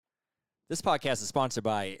This podcast is sponsored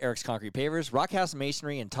by Eric's Concrete Pavers, Rockhouse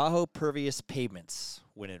Masonry, and Tahoe Pervious Pavements.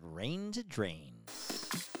 When it rains, it drains.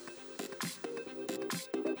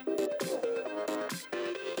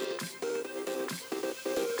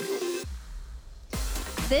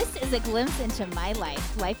 This is a glimpse into my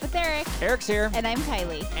life. Life with Eric. Eric's here. And I'm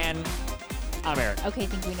Kylie. And I'm Eric. Okay, I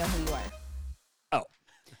think we know who you are. Oh.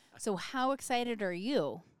 So how excited are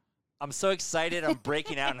you? I'm so excited I'm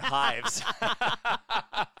breaking out in hives.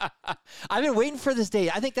 I've been waiting for this day.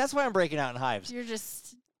 I think that's why I'm breaking out in hives. You're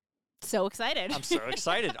just so excited. I'm so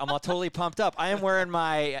excited. I'm all totally pumped up. I am wearing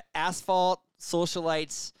my Asphalt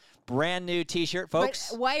Socialites brand new t-shirt,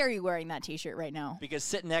 folks. But why are you wearing that t-shirt right now? Because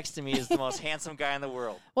sitting next to me is the most handsome guy in the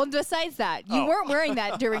world. Well, besides that, you weren't wearing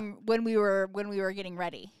that during when we were getting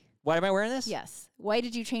ready. Why am I wearing this? Yes. Why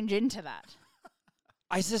did you change into that?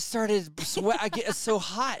 I just started sweat. I get so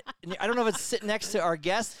hot. And I don't know if it's sitting next to our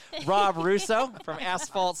guest, Rob Russo from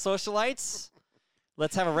Asphalt Socialites.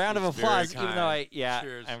 Let's have a round of applause, even though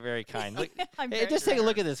Cheers. I'm very kind. Look, I'm hey, very just take a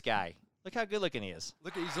look at this guy. Look how good looking he is.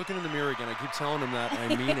 Look, he's looking in the mirror again. I keep telling him that.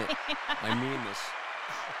 I mean it. I mean this.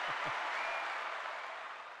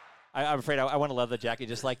 I'm afraid I want a leather jacket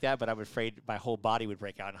just like that, but I'm afraid my whole body would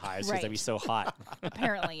break out in hives because Right. I'd be so hot.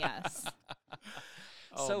 Apparently, yes.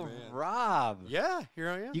 Oh, So, man. Rob, Yeah, here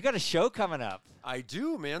I am. you got a show coming up. I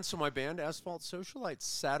do, man. So my band, Asphalt Socialites,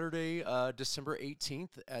 Saturday, December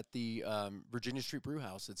 18th at the Virginia Street Brew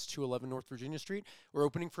House. It's 211 North Virginia Street. We're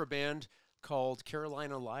opening for a band called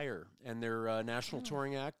Carolina Liar and their national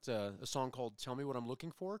touring act, a song called Tell Me What I'm Looking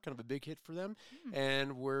For, kind of a big hit for them.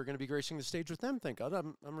 And we're going to be gracing the stage with them, thank God.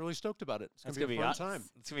 I'm really stoked about it. It's going to be a fun time.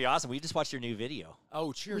 It's going to be awesome. We just watched your new video.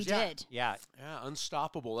 Oh, cheers. We yeah. did. Yeah. Yeah,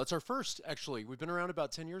 Unstoppable. That's our first, actually. We've been around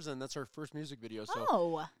about 10 years, and that's our first music video. So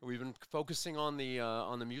Oh. we've been focusing on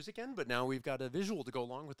the music end, but now we've got a visual to go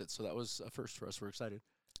along with it. So that was a first for us. We're excited.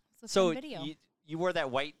 It's a So fun video. you wore that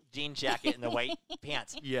white jean jacket and the white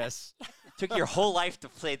pants. Yes. Took your whole life to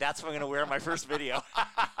say that's what I'm going to wear in my first video.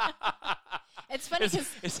 It's funny because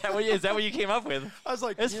Is that what you came up with? I was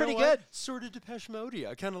like, It's you pretty know what? good. Sort of Depeche Mode.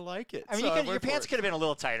 I kind of like it. I mean, So your went for pants it. could have been a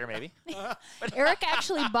little tighter, maybe. Eric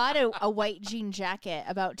actually bought a white jean jacket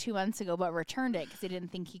about 2 months ago, but returned it because he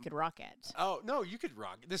didn't think he could rock it. Oh, no, you could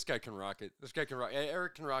rock it. This guy can rock it. This guy can rock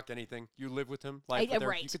Eric can rock anything. You live with him. Life with Eric.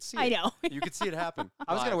 Right. You could see I it. know. You could see it happen.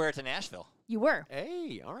 I was going to live. wear it to Nashville. You were.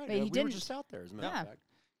 Hey, all right. But you we were didn't. just out there, as a matter Yeah. of fact.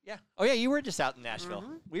 Yeah. Oh, yeah, you were just out in Nashville.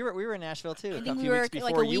 We were in Nashville, too. I a think we few were weeks before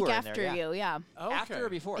like a you week were after in there, yeah. you. Yeah. Oh, okay. After or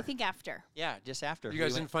before? I think after. Yeah, just after. You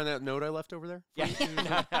guys We didn't find that note I left over there? Yeah.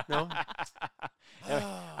 No?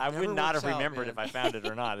 I would Never not works have out, remembered man. if I found it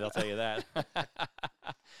or not. I'll tell you that.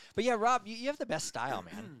 But yeah, Rob, you have the best style,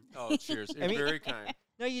 man. Oh, cheers. You're mean- very kind.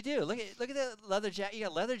 No, you do. Look at the leather jacket. You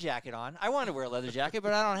got a leather jacket on. I wanted to wear a leather jacket,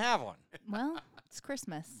 but I don't have one. Well, it's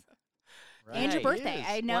Christmas. Right. And your It birthday. is.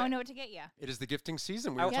 I now What? know what to get you. It is the gifting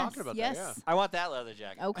season. We Oh, were yes, talking about yes. that, I want that leather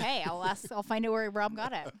jacket. Okay, I'll find out where Rob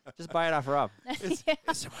got it. Just buy it off Rob. It's in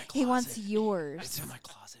my closet. He wants yours. It's in my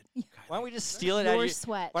closet. Why don't we just steal it out of Your your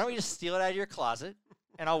sweat. Why don't we just steal it out of your closet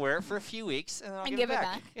and I'll wear it for a few weeks and then I'll And give give it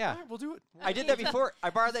back. back. Yeah. All right, we'll do it. I did that before. I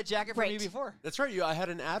borrowed that jacket from you Right. before. That's right. I had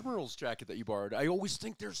an Admiral's jacket that you borrowed. I always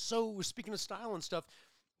think they're so, speaking of style and stuff,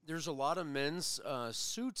 there's a lot of men's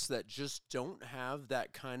suits that just don't have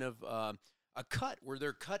that kind of a cut where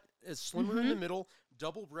they're cut as slimmer in the middle,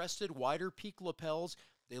 double-breasted, wider peak lapels.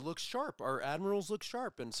 They look sharp. Our Admirals look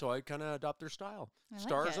sharp, and so I kind of adopt their style. I like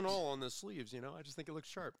Stars and it. all on the sleeves, I just think it looks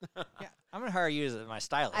sharp. Yeah. I'm gonna hire you as my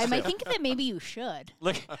stylist. I too. think that maybe you should.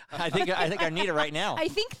 Look, I think I need it right now. I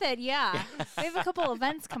think that, yeah. We have a couple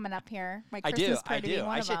events coming up here. My I Christmas do. party being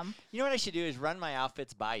one I of should. them. You know what I should do is run my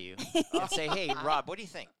outfits by you and say, "Hey, Rob, what do you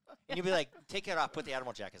think?" And you'll be like, "Take it off. Put the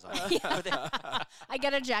animal jackets on." Put the- I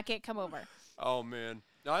got a jacket. Come over. Oh, man.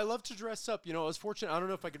 Now, I love to dress up. I was fortunate. I don't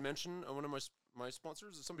know if I could mention one of my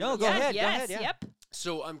sponsors. Is somebody No, else? go ahead. Yes, yeah. yep.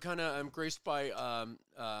 So I'm graced by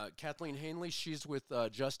Kathleen Hanley. She's with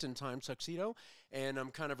Just in Time Tuxedo, and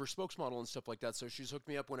I'm kind of her spokesmodel and stuff like that. So she's hooked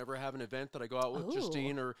me up whenever I have an event that I go out with Ooh.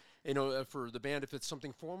 Justine, or for the band, if it's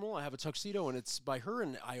something formal, I have a tuxedo, and it's by her,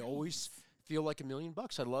 and I always feel like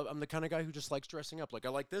 $1,000,000. I'm the kind of guy who just likes dressing up. Like, I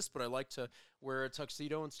like this, but I like to wear a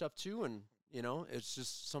tuxedo and stuff too, and it's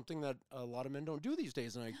just something that a lot of men don't do these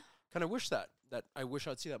days, and I kind of wish that I wish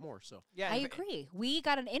I'd see that more. So Yeah, I and- agree. We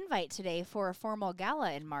got an invite today for a formal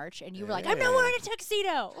gala in March, and you were like, Yeah. I'm not wearing a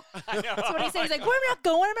tuxedo. That's what he said. He's like, we're not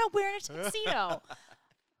going. I'm not wearing a tuxedo.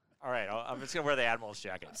 All right, I'm just gonna wear the Admiral's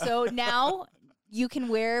jacket. So now you can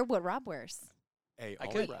wear what Rob wears. hey, I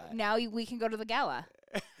all could. right. Now we can go to the gala.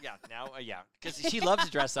 Yeah, now, because she loves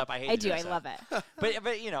to dress up. I hate. I to do. I dress love up. it. But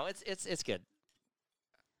it's good.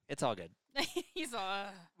 It's all good. He's all.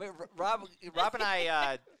 Wait, Rob and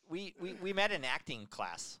I, we met in acting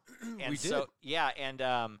class. And We so, did. Yeah,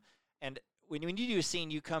 and when you do a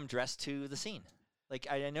scene, you come dressed to the scene. Like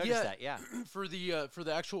I noticed that. Yeah. For the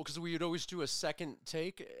actual, because we would always do a second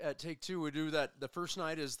take at take 2. We do that. The first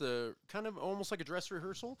night is the kind of almost like a dress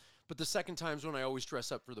rehearsal, but the second time's when I always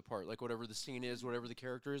dress up for the part, like whatever the scene is, whatever the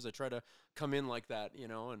character is. I try to come in like that,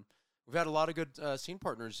 and we've had a lot of good scene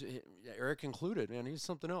partners, Eric included. Man, he's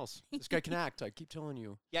something else. This guy can act. I keep telling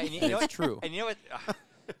you. Yeah, and you And know it's what? true. And you know what?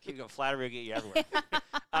 Keep going. Flattery will get you everywhere.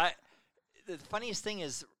 The funniest thing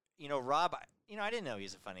is, Rob. I didn't know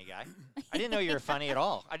he's a funny guy. I didn't know you were funny at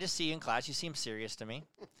all. I just see you in class. You seem serious to me.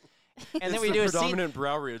 And then It's we the do a scene. predominant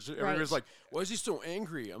brow ridge. Everybody's Right. like, "Why is he so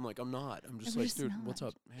angry?" I'm like, "I'm not. I'm just I'm like, just dude, not. what's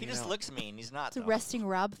up?" He Hanging just out." looks mean. He's not. It's a though. resting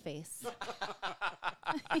Rob face.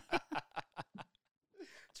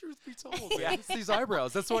 Truth be told, man, it's these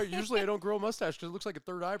eyebrows. That's why usually I don't grow a mustache because it looks like a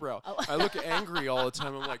third eyebrow. Oh. I look angry all the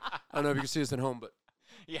time. I'm like, I don't know if you can see this at home, but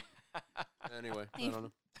Yeah. anyway, I don't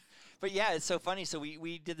know. But yeah, it's so funny. So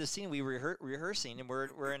we did the scene. We were rehearsing, and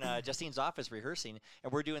we're in Justine's office rehearsing,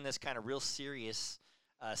 and we're doing this kind of real serious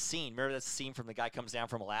scene. Remember that scene from the guy comes down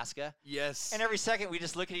from Alaska? Yes. And every second we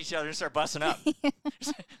just look at each other and start busting up.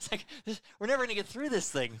 It's like we're never gonna get through this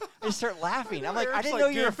thing. We just start laughing. I'm like, I Eric's didn't know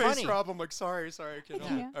you were game face funny. Rob. I'm like, sorry, kid.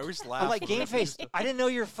 Yeah. I always laugh. I'm like, when game I do face. stuff. I didn't know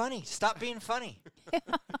you were funny. Stop being funny.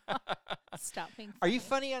 Stop being. Are you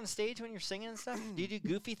funny on stage when you're singing and stuff? Do you do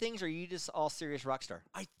goofy things, or are you just all serious rock star?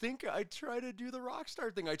 I think I try to do the rock star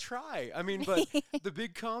thing. I try. I mean, but the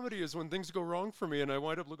big comedy is when things go wrong for me and I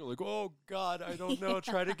wind up looking like, oh God, I don't know.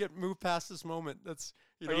 Try to move past this moment. That's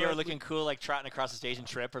Are you ever looking cool, like trotting across the stage and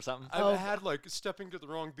trip or something? I've Oh. had like stepping to the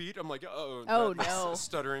wrong beat. I'm like, oh no.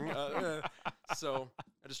 stuttering. So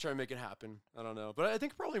I just try to make it happen. I don't know, but I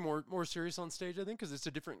think probably more serious on stage. I think because it's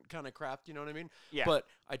a different kind of craft. You know what I mean? Yeah. But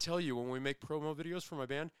I tell you, when we make promo videos for my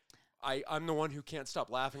band, I'm the one who can't stop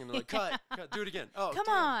laughing, and they're like, cut, do it again. Oh, Come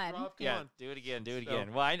damn, on. Rob, come Yeah, on. do it again, do it So-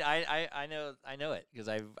 again. Well, I know it because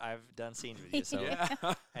I've done scenes with you. So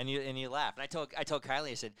Yeah. and you laugh. And I told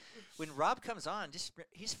Kylie, I said, when Rob comes on,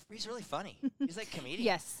 he's really funny. He's like a comedian.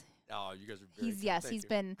 Yes, Oh, you guys are very he's Thank you.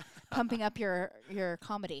 been pumping up your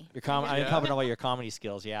comedy. I'm Yeah. commenting about your comedy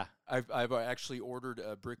skills. Yeah. I've actually ordered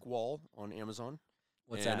a brick wall on Amazon.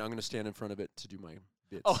 What's and that? I'm going to stand in front of it to do my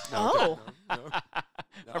bits. Oh. Oh. No.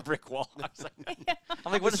 A brick wall. I was like,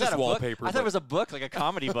 I'm like, what It's is that? just A book? wallpaper, I thought but- it was a book, like a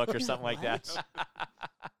comedy book or something like that.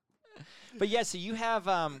 But yeah, so you have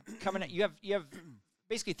coming. You have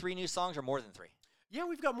basically 3 new songs or more than 3. Yeah,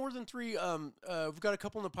 we've got more than 3. We've got a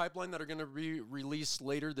couple in the pipeline that are going to be released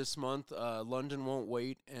later this month. London Won't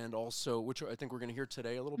Wait, and also, which I think we're going to hear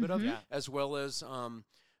today a little bit of, Yeah. as well as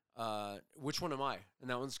Which One Am I? And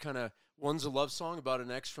that one's a love song about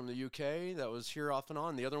an ex from the UK that was here off and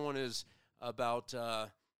on. The other one is about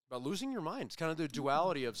losing your mind. It's kind of the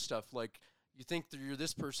duality of stuff. Like, you think that you're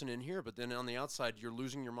this person in here, but then on the outside, you're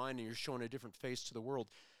losing your mind and you're showing a different face to the world.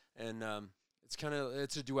 And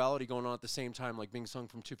it's a duality going on at the same time, like being sung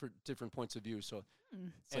from 2 different points of view. So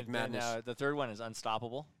it's like madness. And, the third one is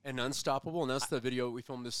Unstoppable. And Unstoppable, and that's the video we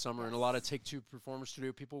filmed this summer, and a lot of Take Two Performance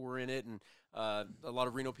Studio people were in it, and a lot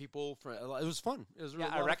of Reno people. It was fun. It was really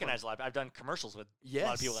Yeah, I recognize a lot. I've done commercials with a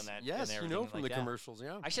lot of people in that. Yes, and you know everything from like the that. commercials.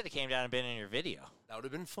 Yeah, I should have came down and been in your video. that would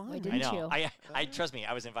have been fun. Why I didn't know. you? I trust me.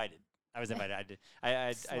 I was invited. I did. I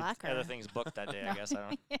had Slacker. other things booked that day. I guess I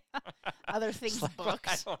don't know. Other things I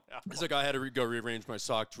booked. don't know. It's like I had to go rearrange my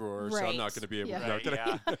sock drawer, so I'm Right. not going to be able Yeah. to.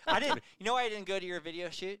 Right, yeah. I didn't. You know why I didn't go to your video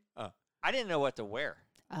shoot? I didn't know what to wear.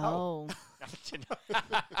 Oh.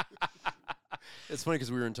 It's funny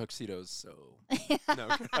because we were in tuxedos, so. No,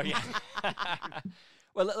 okay. Oh yeah.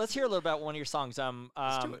 Well, let's hear a little about one of your songs.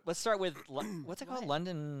 Let's do it. Let's start with what's it called?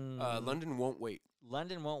 London. London Won't Wait.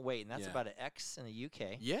 London Won't Wait, and that's Yeah. about an ex in the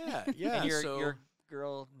UK. Yeah, yeah. And so your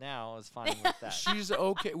girl now is fine with that. she's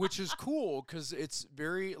okay, which is cool because it's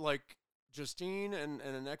very like Justine and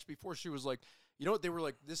an ex before. She was like, you know what? They were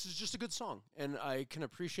like, this is just a good song, and I can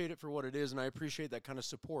appreciate it for what it is, and I appreciate that kind of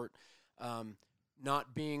support.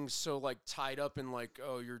 Not being so like tied up in like,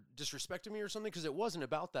 oh, you're disrespecting me or something, because it wasn't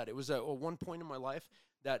about that. It was at one point in my life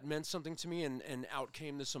that meant something to me, and out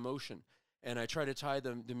came this emotion. And I try to tie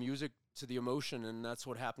the music to the emotion, and that's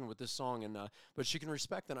what happened with this song. And but she can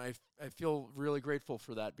respect that. And I feel really grateful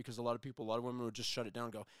for that, because a lot of women would just shut it down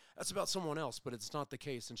and go, that's about someone else, but it's not the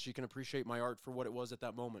case. And she can appreciate my art for what it was at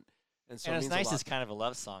that moment. And so And it it's means a nice. lot. It's kind of a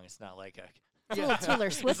love song. It's not like a. It's a little Taylor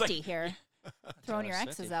It's like- Swifty here. Throwing your Taylor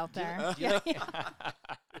exes Swifty. out there. Do you like-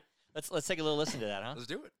 let's take a little listen to that, huh? Let's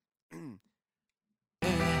do it.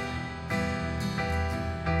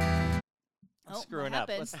 Oh, what screwing up.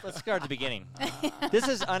 happened? Let's start at the beginning. This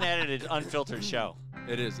is unedited, unfiltered show.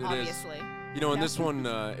 It is. It is. Obviously. You know, and Yeah. this one,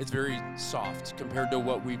 it's very soft compared to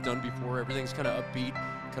what we've done before. Everything's kind of upbeat,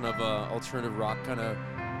 kind of alternative rock, kind of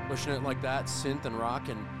pushing it like that, synth and rock.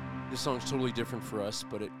 And this song's totally different for us,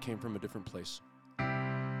 but it came from a different place.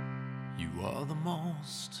 You are the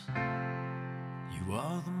most, you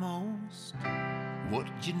are the most, what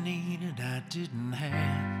you needed I didn't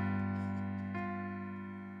have.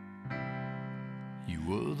 You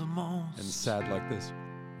were the most, And sad like this.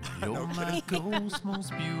 you're my ghost,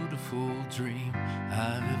 most beautiful dream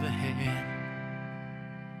I've ever had.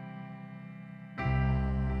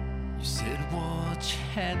 You said what you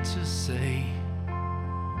had to say.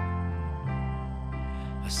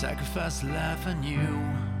 I sacrificed life I knew.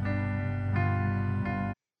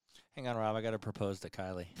 Hang on, Rob. I got to propose to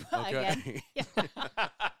Kylie. Again.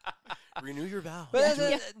 Renew your vow. But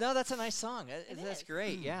no, that's a nice song. That's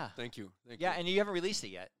great. Yeah. Thank you. Thank Yeah, you. and you haven't released it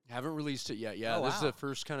yet. Haven't released it yet. Yeah, Oh, this is wow. the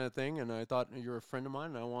first kind of thing, and I thought you're a friend of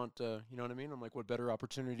mine, and I want, you know what I mean? I'm like, what better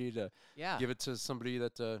opportunity to Yeah. give it to somebody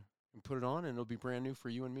that can put it on, and it'll be brand new for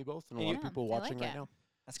you and me both, and a lot of Yeah, people I watching like right it. now.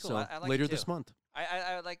 That's cool. So I like later it this too. month.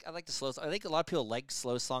 I like the slow. I think a lot of people like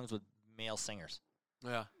slow songs with male singers.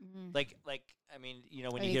 Yeah. Mhm. Like I mean, you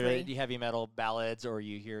know, when I you hear agree. the heavy metal ballads, or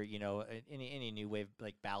you hear, you know, any new wave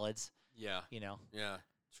like ballads, Yeah. you know. Yeah.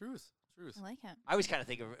 Truth. I like it. I always kind of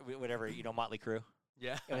think of whatever, you know, Motley Crue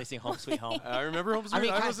Yeah. when they sing "Home Sweet Home." I remember Home I Sweet.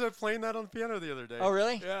 mean, I was playing that on the piano the other day. Oh,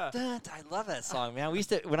 really? Yeah. I love that song, man. We used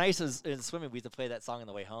to, when I used to in swimming, we used to play that song on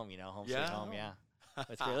the way home. You know, "Home Yeah? Sweet Home." Yeah,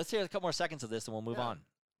 that's great. Let's hear a couple more seconds of this, and we'll move Yeah. on.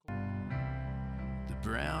 The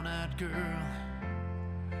brown-eyed girl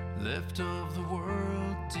left of the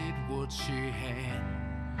world did what she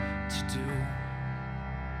had to do.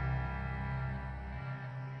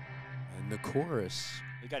 And the chorus.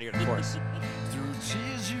 We got to hear the chorus. Through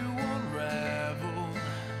tears you unraveled.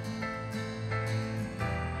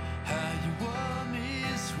 How you were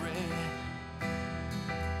misread.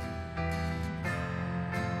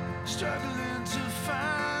 Struggling to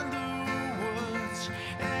find the words,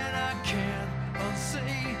 and I can't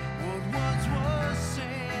unsay what once was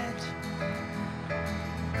said.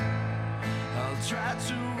 I'll try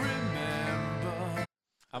to remember.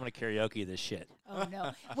 I'm gonna karaoke this shit. Oh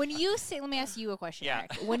no! When you sing, let me ask you a question, Yeah.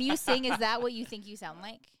 Eric. When you sing, is that what you think you sound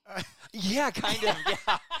like? Yeah, kind of.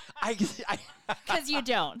 Yeah, I Because you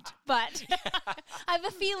don't. But I have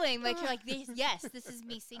a feeling like you're like this. Yes, this is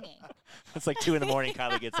me singing. it's like 2 a.m.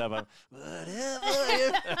 Kylie gets up. I'm,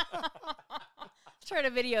 Try to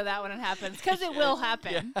video that when it happens because it will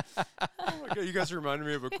happen. Oh my God, you guys reminded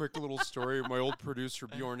me of a quick little story. My old producer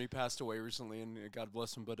Bjorn, he passed away recently, and God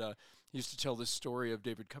bless him. But he used to tell this story of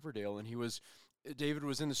David Coverdale, and David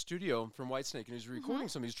was in the studio from Whitesnake, and he was recording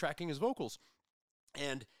some. He's tracking his vocals,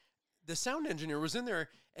 and the sound engineer was in there,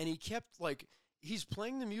 and he kept he's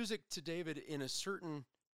playing the music to David in a certain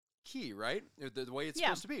key, right? The way it's Yeah.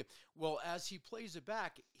 supposed to be. Well, as he plays it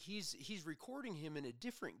back, he's recording him in a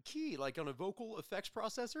different key, like on a vocal effects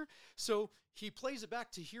processor. So he plays it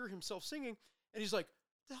back to hear himself singing, and he's like,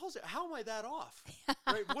 "The hell's it? How am I that off?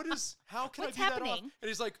 Right? How can What's I be that off?" happening? And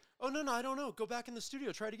he's like, "Oh no, I don't know. Go back in the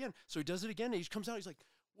studio, try it again." So he does it again, and he comes out. He's like,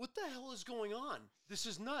 "What the hell is going on? This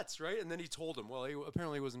is nuts, right?" And then he told him. Well, he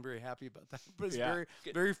apparently wasn't very happy about that, but it's Yeah. very,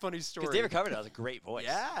 very funny story. Because David Coverdale has a great voice.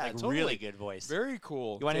 Yeah, like totally. really good voice. Very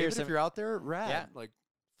cool. You wanna hear David, some- if you're out there, rad. Yeah. Like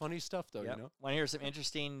funny stuff though, Yep. you know. Want to hear some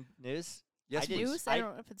interesting news? Yes, I did. please. News? I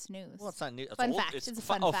don't know if it's news. Well, it's not news. It's Fun old. fact. It's a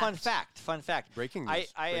fun, fun fun fact. fact. Fun fact. Breaking I-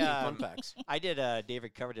 news. I, Breaking um, fun facts. I did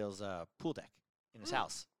David Coverdale's pool deck in his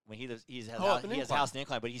house when he lives. He has, Oh, up in he has a Incline. house in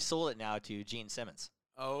Incline, but he sold it now to Gene Simmons.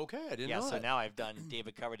 Oh, okay. I didn't Yeah, know so that. now I've done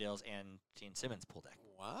David Coverdale's and Gene Simmons pool deck.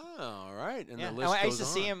 Wow. All right. And Yeah, the list I used goes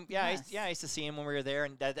to see on. him. Yeah, Yes. I used to see him when we were there,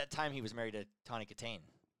 and that time he was married to Tawny Katane,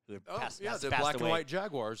 who had Oh, passed, yeah, passed, the passed black away. and white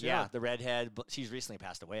Jaguars. Yeah, the redhead. She's recently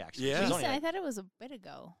passed away, actually. Yeah. She was You only said- I like- thought it was a bit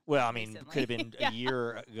ago. well, I mean, recently. could have been Yeah. a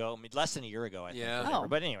year ago, I mean, less than a year ago, I think. Yeah. or whatever. Oh.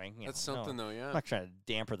 But anyway, you That's know, something no, though. I'm Yeah. not trying to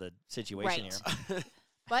damper the situation Right. here.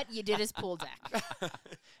 But you did his pool deck.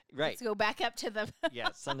 Right. Let's go back up to the. Yeah,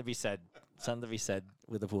 something to be said. Something to be said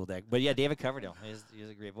with the pool deck. But yeah, David Coverdale. He has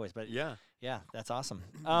a great voice. But Yeah. yeah, that's awesome.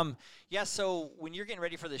 Yeah, so when you're getting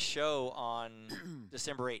ready for the show on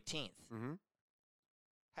December 18th, Mm-hmm.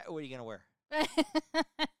 what are you going to wear?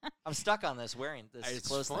 I'm stuck on this wearing this It's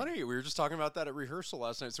clothes thing. funny. We were just talking about that at rehearsal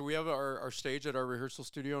last night. So we have our stage at our rehearsal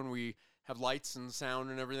studio, and we have lights and sound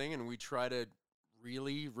and everything, and we try to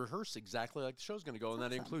really rehearse exactly like the show's going to go, and that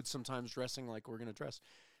awesome. includes sometimes dressing like we're going to dress.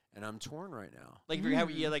 and I'm torn right now. Like if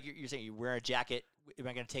you're saying you wear a jacket, am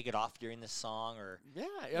I going to take it off during this song or? Yeah,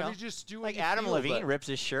 You I know, mean, just do what Like you Adam feel, Levine but- rips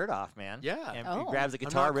his shirt off, man. Yeah. and Oh. he grabs the I'm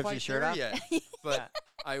guitar, not rips quite his shirt there off. yet, but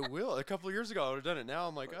I will. A couple of years ago, I would have done it. Now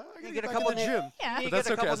I'm like, oh, I gotta get get a back couple in the new- gym. Yeah. You But that's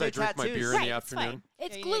get a okay couple as I new drink my tattoos. beer in Right, the it's fine. afternoon. It's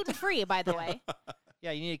Yeah, you- gluten free, by the way.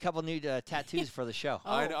 Yeah, you need a couple new tattoos for the show.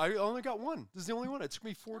 I only got one. This is the only one. It took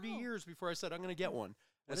me 40 years before I said I'm going to get one.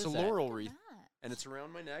 What It's is a that? laurel wreath, and it's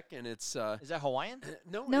around my neck, and it's Is that Hawaiian?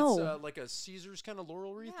 no, No. it's like a Caesar's kind of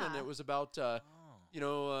laurel wreath, and Yeah. it was about Oh.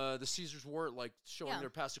 the Caesars wore it like showing Yeah. their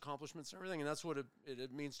past accomplishments and everything, and that's what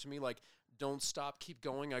it means to me. Like, don't stop, keep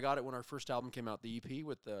going. I got it when our first album came out, the EP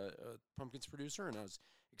with the Pumpkins producer, and I was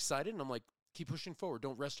excited, and I'm like, keep pushing forward.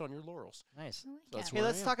 Don't rest on your laurels. Nice. I like That's it. where Hey, I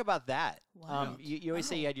let's am. talk about that. Wow. You always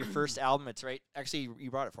say you had your first album. It's right. Actually,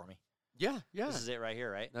 you brought it for me. Yeah, yeah. This is it right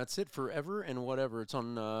here, right? That's it, Forever and Whatever. It's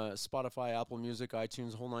on Spotify, Apple Music,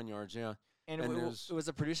 iTunes, whole 9 yards. Yeah. And, And it was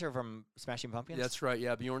a producer from Smashing Pumpkins. That's right.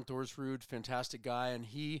 Yeah, Bjorn Thorsrud, fantastic guy, and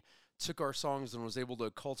he took our songs and was able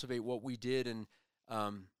to cultivate what we did and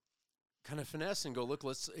kind of finesse and go, look,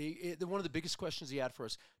 let's. One of the biggest questions he had for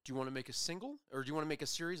us: do you want to make a single, or do you want to make a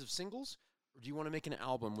series of singles, or do you want to make an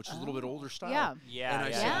album, which is a little bit older style? Yeah. Yeah. And I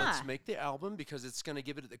yeah. said, Yeah. let's make the album because it's going to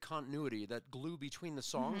give it the continuity, that glue between the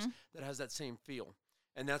songs that has that same feel.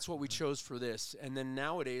 And that's what we chose for this. And then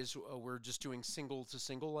nowadays, we're just doing single to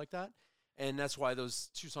single like that. And that's why those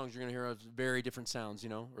two songs you're going to hear have very different sounds, or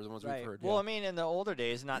the ones Right. we've heard. Well, yeah. I mean, in the older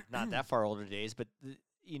days, not that far older days, but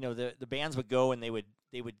the bands would go and they would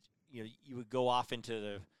you would go off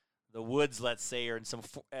into the woods, let's say, or in some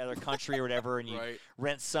other country or whatever, and you Right.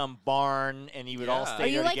 rent some barn, and you would all Yeah. stay Are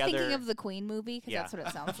you there like together. thinking of the Queen movie? Because Yeah. that's what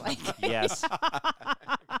it sounds like. Yes.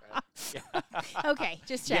 Okay,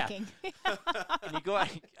 just Yeah. checking. And you go out.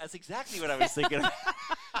 That's exactly what I was thinking.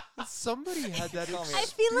 Somebody had that Tell me. I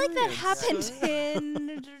feel like that experience.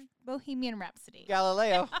 happened in Bohemian Rhapsody.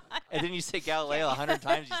 Galileo. And then you say Galileo 100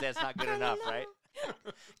 times. You say it's not good enough, right?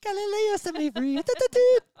 Galileo set me free.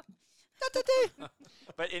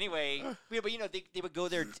 But anyway, but they would go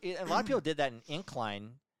there. And a lot of people did that in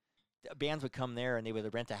Incline. Bands would come there and they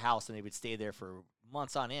would rent a house and they would stay there for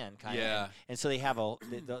months on end, kind of. Yeah. And so they have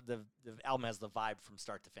the album has the vibe from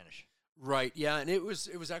start to finish. Right, yeah, and it was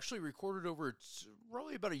actually recorded over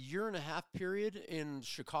probably about a year and a half period in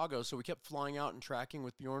Chicago. So we kept flying out and tracking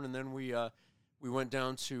with Bjorn, and then we went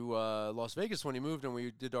down to Las Vegas when he moved, and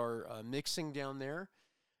we did our mixing down there.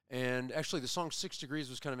 And actually, the song 6 Degrees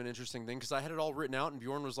was kind of an interesting thing because I had it all written out, and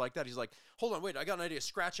Bjorn was like that. He's like, hold on, wait, I got an idea.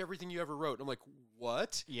 Scratch everything you ever wrote. I'm like,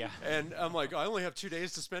 what? Yeah. And I'm like, I only have 2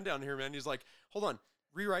 days to spend down here, man. He's like, hold on,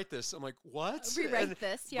 rewrite this. I'm like, what? Rewrite And-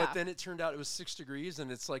 this, yeah. But then it turned out it was 6 Degrees,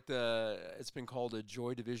 and it's like it's been called a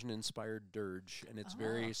Joy Division inspired dirge, and it's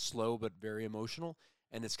very slow but very emotional,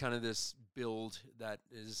 and it's kind of this build that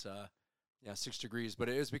is, 6 Degrees. But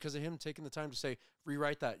it was because of him taking the time to say,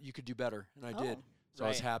 rewrite that. You could do better, and I did. So I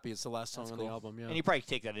was Right. happy. It's the last song That's on cool. the album. Yeah. And you probably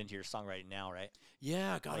take that into your songwriting now, right?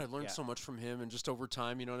 Yeah, God, Like, I've learned yeah. so much from him, and just over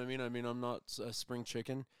time, you know what I mean? I mean, I'm not a spring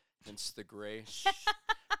chicken. Hence the gray. Shh,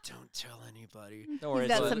 don't tell anybody. Don't worry. You've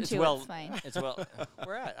got it's, some it's too, well. it's fine. It's well.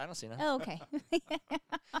 Where at? I don't see nothing. Oh, okay.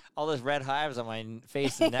 All those red hives on my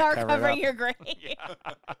face and They neck are covered covering up. your gray.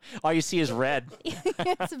 All you see is red.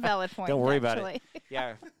 It's a valid point. Don't worry about it. actually.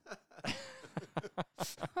 Yeah.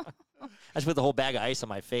 I just put the whole bag of ice on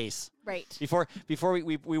my face Right. before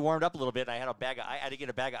we warmed up a little bit. I had I had to get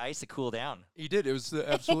a bag of ice to cool down. He did. It was the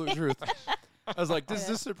absolute truth. I was like, is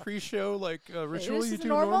this a pre-show ritual this you is do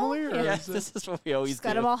normal? normally? Or Yeah. Yes, is this is what we always Just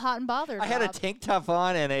got do. them all hot and bothered. I had a Rob. tank top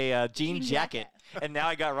on and a jean Jean jacket, jacket. and now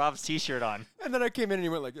I got Rob's T-shirt on. And then I came in and he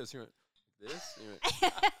went like this. He went, this? He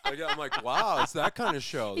went, I'm like, wow, it's that kind of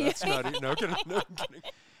show. That's not no kidding. No kidding.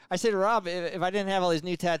 I said, Rob, if I didn't have all these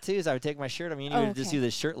new tattoos, I would take my shirt. I mean, you Oh, would just okay. do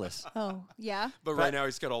this shirtless. Oh, yeah. But right now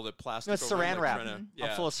he's got all the plastic. No, it's over him, saran like, wrap. trying to- I'm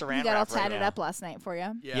yeah. full of saran You got all wrap right tatted now. up last night for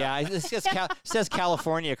you. Yeah, it says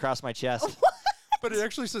California across my chest. But it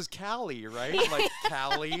actually says Cali, right? Like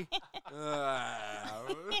Cali.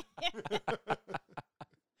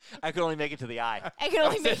 I could only make it to the eye. I can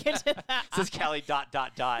only make it to that. It says Cali ... That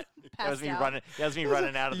was Passed me out. running. That was me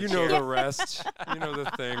running out of You the know chair. the rest. You know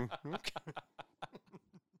the thing.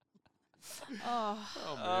 Oh,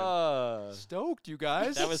 Oh, man. Stoked, you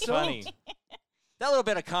guys. That was Stoked. funny. That little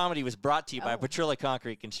bit of comedy was brought to you by Oh. Petrilla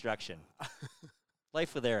Concrete Construction.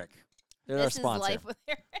 Life with Eric. They're our this is sponsor. life with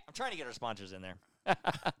Eric. I'm trying to get our sponsors in there.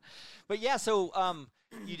 But yeah, so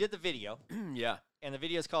you did the video, Yeah. and the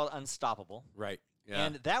video is called Unstoppable. Right. Yeah.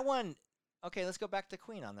 And that one, Okay, let's go back to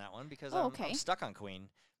Queen on that one because Oh, I'm okay. stuck on Queen.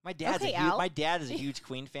 My dad's Okay, a Al. my dad is a huge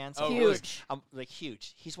Queen fan. So Oh, he really? was- like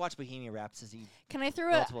huge. He's watched Bohemian Rhapsody. Can I throw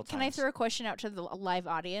Multiple Can I times. throw a question out to the live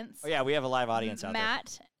audience? Oh yeah, we have a live audience out there.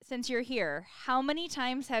 Matt, since you're here, how many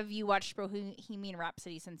times have you watched Bohemian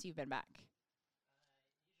Rhapsody since you've been back?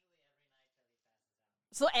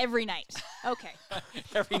 So every night. Okay.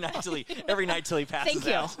 every night till he passes Thank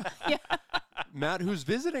you. out. Yeah. Matt, who's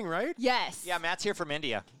visiting, right? Yes. Yeah, Matt's here from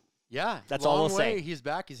India. Yeah, That's all long we'll way. say. He's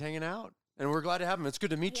back. He's hanging out, and we're glad to have him. It's good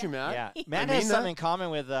to meet you, Matt. Yeah, Matt I has mean something that. in common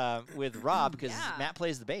with Rob because Yeah. Matt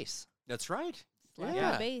plays the bass. That's right. Slap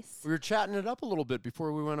Yeah. the bass. We were chatting it up a little bit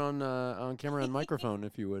before we went on camera and microphone,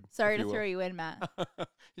 if you would. Sorry if to you throw you in, Matt. will.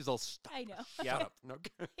 He's all stop. I know. Yeah. Shut up. No.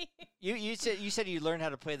 You said you learned how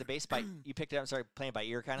to play the bass by you picked it up and started playing by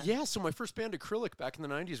ear, kind of. Yeah, so my first band, Acrylic, back in the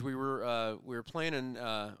 '90s, we were playing, and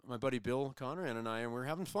my buddy Bill Conran and I, and we were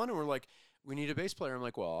having fun, and we're like, we need a bass player. I'm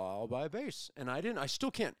like, well, I'll buy a bass, and I still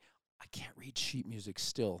can't read sheet music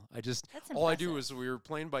still. That's All I do impressive. is we were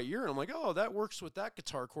playing by ear, and I'm like, oh, that works with that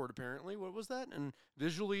guitar chord apparently. What was that? And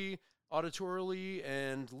visually, auditorily,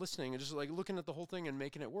 and listening, and just like looking at the whole thing and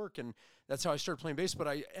making it work. And that's how I started playing bass. But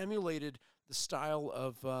I emulated the style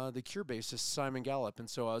of the Cure bassist Simon Gallup, and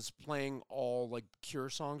so I was playing all like Cure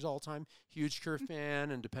songs all the time. Huge Cure fan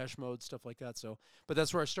and Depeche Mode stuff like that. So, but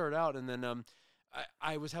that's where I started out, and then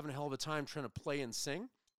I was having a hell of a time trying to play and sing.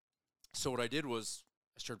 So what I did was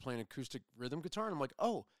I started playing acoustic rhythm guitar, and I'm like,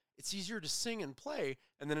 oh, it's easier to sing and play.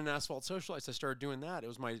 And then in Asphalt Socialites, I started doing that. It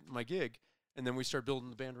was my gig, and then we started building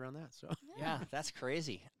the band around that. So Yeah, that's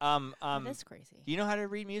crazy. That's crazy. Do you know how to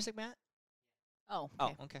read music, Matt? Oh, Oh,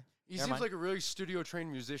 okay. okay. he Never seems mind. like a really studio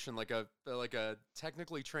trained musician, like a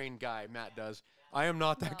technically trained guy. Matt does. I am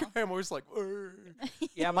not that No. guy. I'm always like, "Urgh."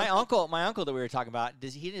 Yeah, my uncle that we were talking about,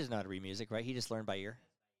 he doesn't know how to read music, right? He just learned by ear.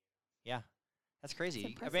 Yeah, that's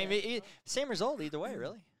crazy. I mean, impressive. same result either way,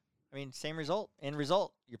 really. I mean, same result. End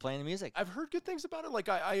result, you're playing the music. I've heard good things about it. Like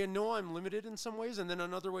I know I'm limited in some ways, and then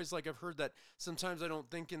in other ways, like I've heard that sometimes I don't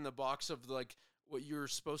think in the box of like what you're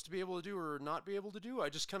supposed to be able to do or not be able to do. I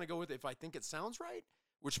just kind of go with it if I think it sounds right,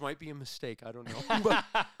 which might be a mistake. I don't know.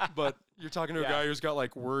 but you're talking to a Yeah. guy who's got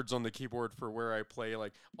like words on the keyboard for where I play,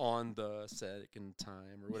 like on the second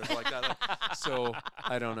time or whatever like that. So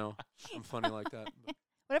I don't know. I'm funny like that. But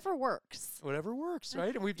Whatever works. whatever works,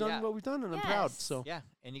 right? And we've done Yeah. what we've done, and I'm proud. Yes. So Yeah,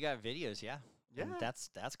 and you got videos, yeah. And Yeah.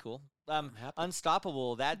 that's cool. happy.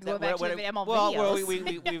 Unstoppable. That Go back to the well, videos.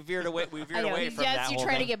 we veered away. We I veered know. away from yes, that you're whole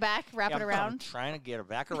trying thing. to get back, wrap Yeah, it I'm around. trying to get her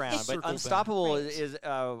back around. But Circle back. Unstoppable Right. is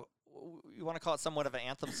you want to call it somewhat of an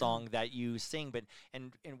anthem song that you sing. But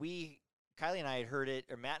and we, Kylie and I had heard it,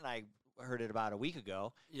 or Matt and I heard it about a week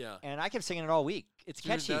ago, yeah. and I kept singing it all week. It's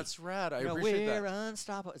Dude, catchy. that's rad. I You know, appreciate we're that.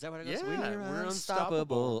 unstoppable. Is that what it goes? Yeah, we're we're unstoppable.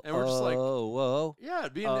 unstoppable. And we're just like, oh, whoa. Yeah,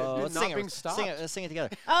 being Oh, not let's sing it. being stopped. Sing it. Let's sing it together.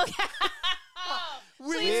 Okay.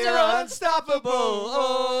 Please We're don't. unstoppable.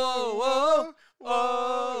 Oh, whoa,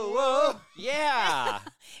 whoa, whoa. Yeah.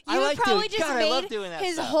 You like probably doing, just God, made I love doing that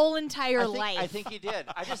his stuff. whole entire life. I think you did.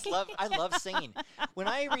 I love singing. When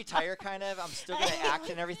I retire, kind of, I'm still going to act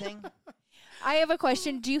and everything. I have a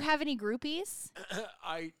question. Do you have any groupies?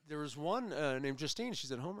 There was one named Justine.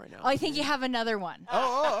 She's at home right now. Oh, I think you have another one.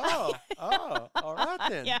 Oh, all right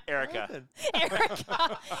then. Yeah. Erica. All right then.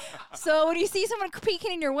 Eric. So when you see someone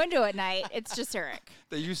peeking in your window at night, it's just Eric.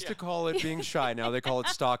 They used to call it being shy. Now they call it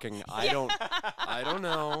stalking. I don't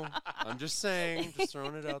know. I'm just saying. Just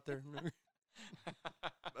throwing it out there.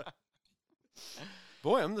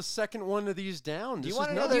 Boy, I'm the second one of these down. Do you This want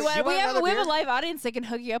is another- nuts. Do you want we have another a beer? live audience that can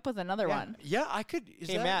hook you up with another Yeah. one. Yeah, I could. Is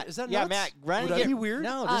Hey, that Matt. is that yeah, nuts? Matt. Run Would and that get, be weird?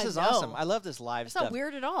 No, this is no. awesome. I love this live It's stuff. not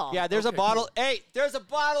weird at all. Yeah, there's a Okay, bottle. cool. Hey, there's a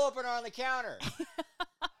bottle opener on the counter.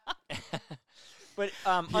 But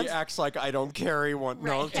He acts like I don't carry one.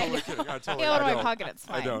 No, I'm Right. totally kidding. I totally Yeah, out of I my don't. pocket, it's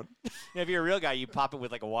I fine. don't. if you're a real guy, you pop it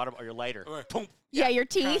with like a water or your lighter. Okay. Boom. Yeah, your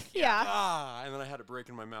teeth. Yeah. Ah, and then I had a break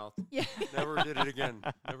in my mouth. Yeah. Never did it again.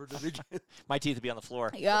 Never did it again. My teeth would be on the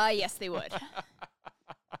floor. Yes, they would.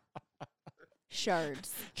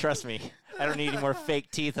 Shards. Trust me, I don't need any more fake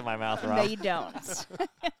teeth in my mouth, Rob. No, you don't.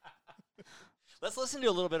 Let's listen to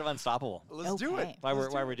a little bit of Unstoppable. Let's do Okay. it. While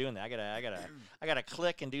Let's we're do it. doing that, I gotta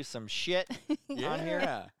click and do some shit Yeah. on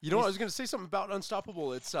here. You know, I was going to say something about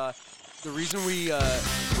Unstoppable. It's the reason we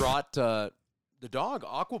brought the dog,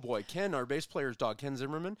 Aquaboy, Ken, our bass player's dog, Ken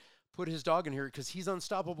Zimmerman, put his dog in here because he's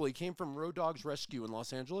unstoppable. He came from Road Dogs Rescue in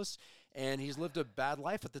Los Angeles, and he's lived a bad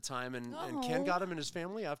life at the time. And Ken Oh. got him and his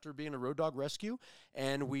family after being a Road Dog Rescue.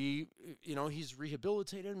 And we, he's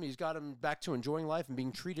rehabilitated him. He's got him back to enjoying life and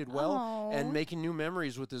being treated well Aw. and making new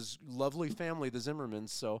memories with his lovely family, the Zimmermans.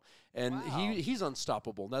 So, and Wow. he's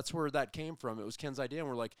unstoppable. That's where that came from. It was Ken's idea, and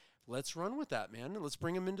we're like, let's run with that, man. Let's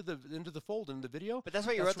bring him into the fold, into the video. But that's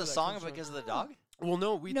why you That's wrote the where that song comes from. because of the dog? Well,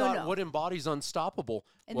 no, we No, thought no. what embodies Unstoppable.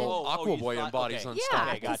 And Well, then- you Aquaboy thought- embodies okay. Yeah, Unstoppable.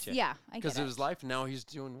 Okay, gotcha. Yeah, I get Because it. of his life, now he's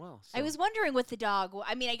doing well. I was wondering with the dog.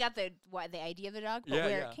 I mean, I got the idea of the dog, but Yeah,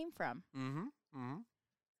 where yeah. it came from. Mm-hmm. Mm-hmm.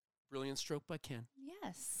 Brilliant stroke by Ken.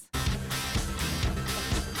 Yes.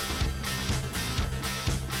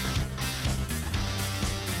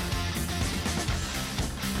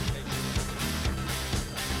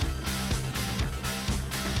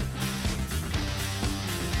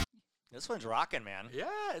 This one's rocking, man. Yeah,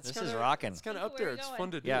 it's This kinda, is rocking. It's kind of Tinka, up where there. you It's going?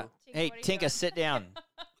 fun to do. Yeah. Tinka, Hey, what are you Tinka, doing? sit down.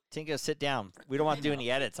 Tinka, sit down. We don't want to do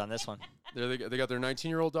any edits on this one. They got their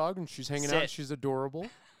 19-year-old dog, and she's hanging Sit. out. She's adorable,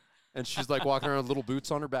 and she's like walking around with little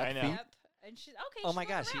boots on her back I know. feet. Yep. And she's okay. Oh she's my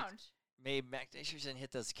going gosh, around. Maybe make sure she doesn't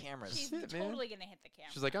hit those cameras. She's Sit, man. totally gonna hit the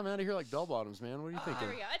camera. She's like, I'm out of here like bell bottoms, man. What are you There thinking?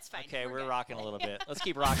 we go. It's fine. Okay, we're good. rocking a little bit. Let's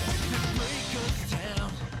keep rocking. Break us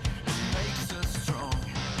down, makes us strong.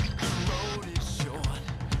 The road is short,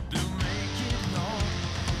 to make it long.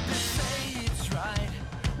 They say it's right,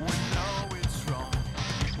 we know it's wrong.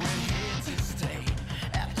 We're here to stay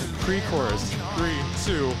after the Pre-chorus. 3,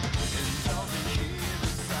 2.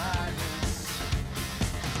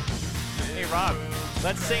 Hey, Rob,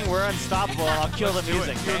 let's sing We're Unstoppable and I'll kill the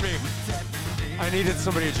music. You and okay? me. I needed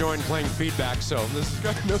somebody to join playing feedback, so this is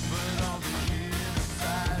good. You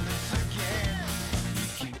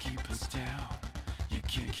can't keep us down. You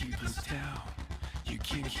can't keep us down. You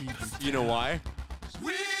can't keep us down. You know why?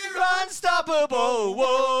 We're unstoppable.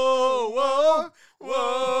 Whoa, whoa,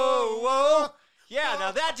 whoa, whoa. Yeah,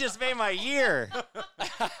 now that just made my year.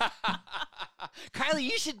 Kylie,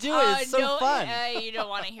 you should do it. It's so no, fun. You don't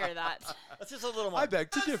want to hear that. Let's just a little more. I beg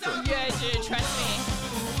to differ. Yeah, dude, trust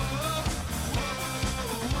me.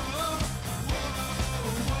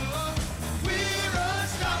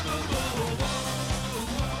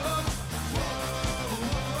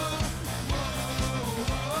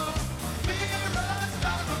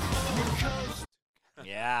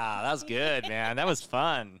 Yeah, that was good, man. That was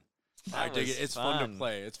fun. I That dig was it. It's fun to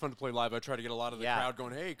play. It's fun to play live. I try to get a lot of the Yeah. crowd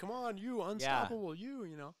going, hey, come on, you, unstoppable,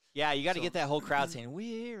 you know. Yeah, you got to So- get that whole crowd saying,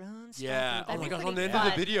 We're unstoppable. Yeah. Oh That'd my be gosh, on pretty the end of the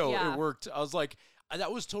fun. video, Yeah. it worked. I was like,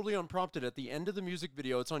 that was totally unprompted. At the end of the music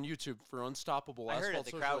video, it's on YouTube for Unstoppable. I heard it. Asphalt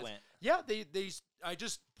The crowd Socialites. went. Yeah, I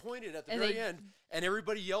just pointed at the And very they- end, and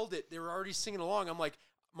everybody yelled it. They were already singing along. I'm like,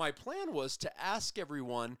 my plan was to ask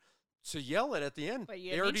everyone to yell it at the end. But you They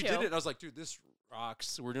didn't already need did to. it. And I was like, dude, this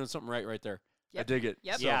rocks. We're doing something right there. I Yep. dig it.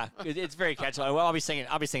 Yep. So- Yeah, it's very catchy. Well, I'll be singing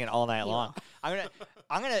all night long. I'm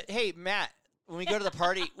gonna. Hey, Matt, when we go to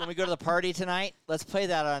the party tonight, let's play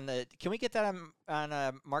that on the. Can we get that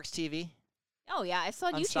on Mark's TV? Oh yeah, it's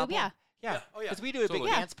on YouTube. Unstoppable? Yeah. Yeah. Oh, yeah. Because we do a big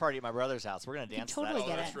Totally. dance party at my brother's house. We're gonna dance to totally that.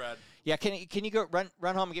 get that's it. rad. Yeah. Can you go run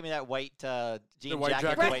home and get me that white jean The white jacket,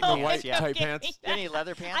 jacket, white the pants? white Yeah. tight pants. Any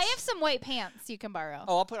leather pants? I have some white pants you can borrow.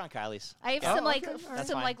 Oh, I'll put on Kylie's. I have Oh, some like okay. That's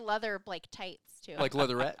some fine. like leather like tights too. Like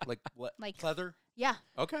leatherette? Like Like- leather? yeah,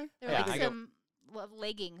 Okay. they're Yeah, like I go- some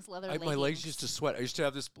leggings, leather leggings. My legs used to sweat. I used to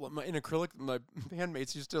have this in acrylic. My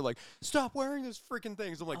bandmates used to like, stop wearing those freaking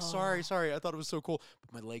things. I'm like, sorry. I thought it was so cool,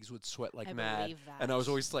 but my legs would sweat like I mad. believe that. And I was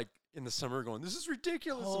always like in the summer going, this is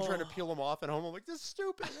ridiculous. I'm trying to peel them off at home. I'm like, this is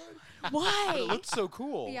stupid. But it Why? looked so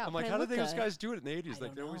cool. Yeah, I'm like, but how it did those looked good. guys do it in the 80s? I Like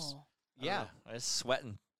don't they always. know. Yeah, it's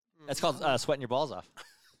sweating. That's called sweating your balls off.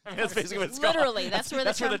 I mean, that's basically what it's Literally, called. that's where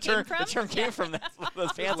the term came from? The term came from. That's what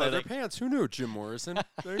those pants. I Leather think. pants. Who knew? Jim Morrison.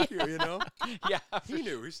 Thank you. You know, Yeah, he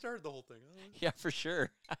knew. He started the whole thing. yeah, for sure.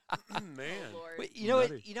 Man. Lord. Wait, you know what?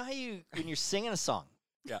 Nutty. You know how when you're singing a song,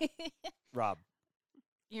 Yeah. Rob.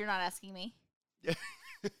 You're not asking me.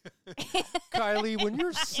 Kylie, when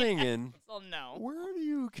you're singing, Well, no. where do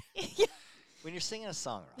you? When you're singing a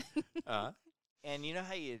song, Rob, and you know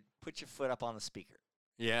how you put your foot up on the speaker.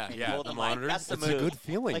 Yeah, You yeah. hold The the mic. monitor. That's the it's a move. good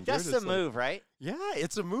feeling. Like that's dude. the It's like- move, right? yeah,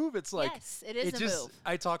 it's a move. It's like yes, it is a just. move.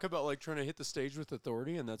 I talk about like trying to hit the stage with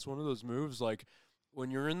authority, and that's one of those moves. Like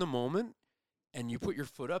when you're in the moment and you put your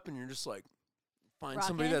foot up, and you're just like find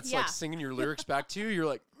somebody Rocking? that's Yeah. like singing your lyrics back to you. You're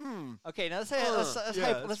like, Okay, now let's yeah, that's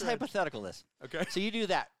let's right. hypothetical this. okay, So you do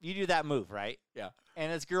that move, right? yeah,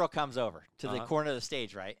 And this girl comes over to the Uh-huh. corner of the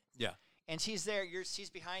stage, right? yeah, And she's there.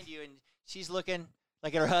 She's behind you, and she's looking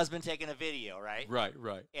like at her husband taking a video, right? right,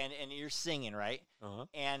 And you're singing, right? uh-huh.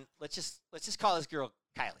 And let's just call this girl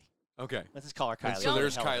Kylie. Okay. Let's just call her And Kylie. so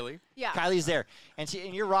there's Hell of it. Kylie. Yeah. Kylie's there, and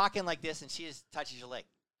you're rocking like this, and she just touches your leg.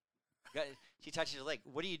 She touches your leg.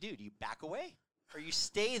 What do? Do you back away, or you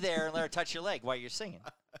stay there and let her touch your leg while you're singing?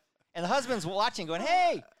 And the husband's watching, going,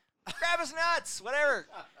 "Hey, grab us nuts, whatever.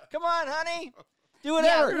 Come on, honey, do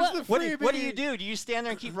whatever." Here's the What do you freebie. do? Do you stand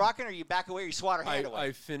there and keep rocking, or you back away, or you swat her hand away?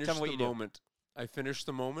 I finished Tell me what the you do. moment. I finish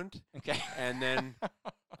the moment, Okay. and then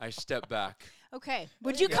I step back. Okay.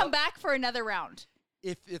 Would There you you come go. back for another round?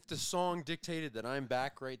 If the song dictated that I'm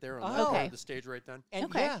back right there on that Oh. part Okay. of the stage right then. And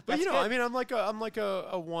Okay. yeah, But that's I good. mean, I'm like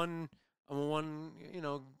a one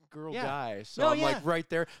girl Yeah. guy, so No, I'm like yeah. right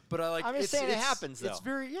there. But I like. I'm just saying it it's- happens, It's though.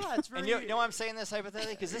 very it's very. And you know why I'm saying this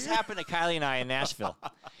hypothetically? Because this happened to Kylie and I in Nashville.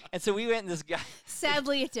 And so we went and this guy,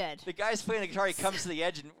 Sadly, it did. the guy's playing the guitar, he comes to the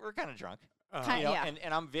edge and we're kind of drunk. Uh-huh. You know, Yeah.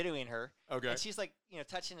 and I'm videoing her. Okay. And she's like,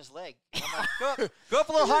 touching his leg. And I'm like, go up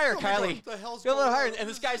a little higher, Oh my God, Kylie. what the hell's Go a little going higher. on? And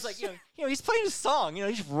this guy's like, he's playing his song.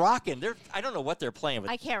 He's rocking. I don't know what they're playing, but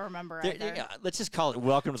I can't remember they're- either. yeah, let's just call it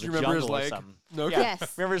Welcome to Do you the remember his Jungle or leg? something. No. Yeah.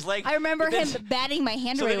 Yes. Remember his leg? I remember But then- him batting my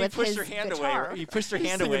hand So away then he with pushed his her hand guitar. away. He pushed her hand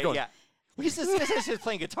sitting there away. going- Yeah. Well, he's just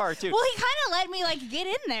playing guitar too. Well, he kind of let me get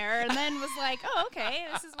in there, and then was like, "Oh, okay,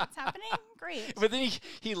 this is what's happening. Great." But then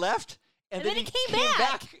he left, and then then he came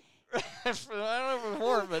back. I don't know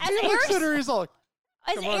before, but As He looks Eric- at her, he's all.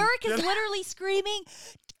 As Come on, Eric is get- literally screaming,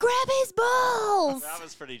 "Grab his balls!" I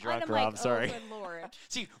was pretty And drunk, I'm Rob. like, Sorry. Oh, good lord.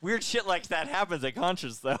 See, weird shit like that happens at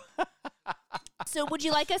concerts, though. So, would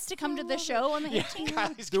you like us to come to the show on the Yeah, 18th?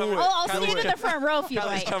 Kylie's Do coming. it. Oh, I'll Kylie's stand in the front row if you'd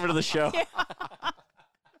Kylie's like. coming to the show.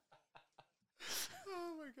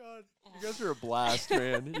 Oh my God! You guys are a blast,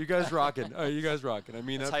 man. You guys rocking. Oh, you guys rocking. I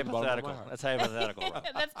mean, That's that's from the bottom of my hypothetical. heart. That's hypothetical, Rob.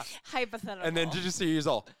 That's hypothetical. And then did you see? He's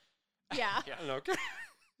all. yeah. Okay.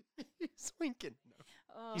 He's winking.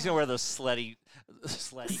 He's gonna wear those slutty.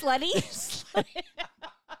 Slutty?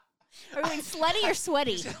 Are we going slutty or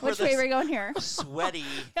sweaty? wear Which way those- are we going here? sweaty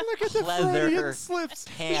Look at the leather Freudian slips.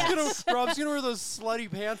 pants. Rob's gonna wear those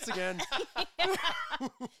slutty pants again.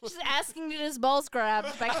 Just asking to get his balls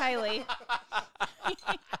grabbed by Kylie.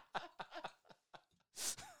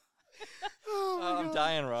 Oh, I'm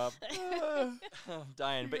dying, Rob. I'm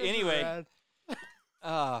dying. But anyway,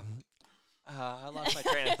 I lost my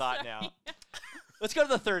train of thought now. Let's go to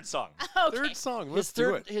the third song. Okay. Third song. His Let's do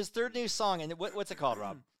third, it. his third new song, and what's it called,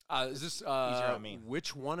 Rob? Is this on me.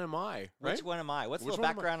 Which One Am I? Right. Which one am I? What's Which the one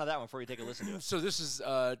am I? background of that one before you take a listen to it? So this is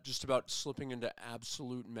just about slipping into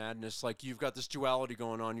absolute madness. Like you've got this duality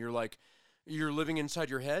going on. You're living inside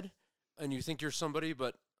your head, and you think you're somebody,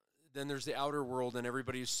 but then there's the outer world, and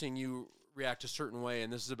everybody's seeing you react a certain way.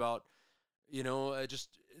 And this is about, just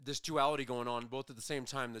this duality going on, both at the same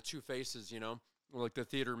time. The two faces, like the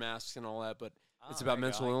theater masks and all that. But it's Oh, about there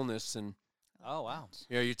you go. mental illness, and Oh, wow.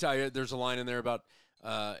 there's a line in there about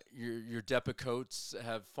your Depakotes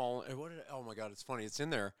have fallen. Oh my God, it's funny. It's in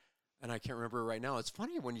there, and I can't remember it right now. It's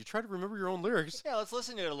funny when you try to remember your own lyrics. Yeah, let's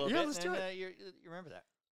listen to it a little Yeah, bit. let's do and, it. You remember that.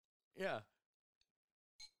 Yeah.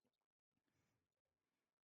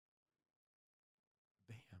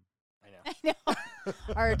 Bam. I know. I know.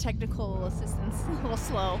 Our technical assistant's a little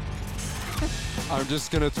slow. I'm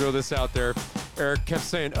just gonna throw this out there. Eric kept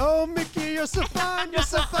saying, "Oh, Mickey, you're so fine, you're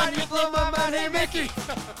so fine, you blow my mind, hey Mickey."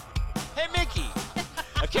 Hey, Mickey.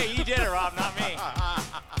 Okay, you did it, Rob, not me.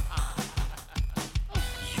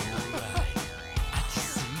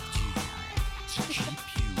 To keep you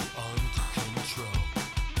under control,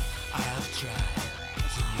 I've tried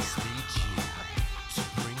to mislead you, to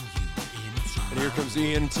bring you into And here comes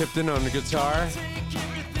Ian Tipton on the guitar. take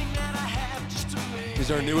everything that I have just to make He's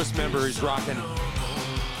our newest member. He's rocking.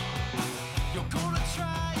 you're gonna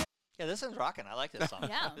try. Yeah, this one's rocking. I like this song.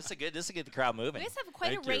 Yeah. This is good. This will get the crowd You moving. guys have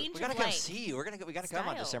quite Thank a you. range We gotta of come like. see you. We gotta come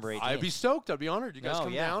on styles. December 18th. I'd be stoked. I'd be honored. You guys No,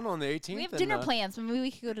 come yeah. down on the 18th. We have and, dinner plans. Maybe we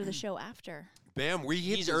could go to the show after. Bam, we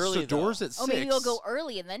hit He's the early, doors at 6. Oh, maybe we'll go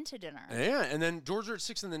early and then to dinner. Yeah, and then doors are at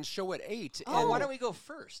 6 and then show at 8. Oh, and why don't we go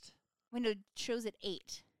first? We know shows at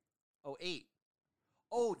 8. Oh, 8.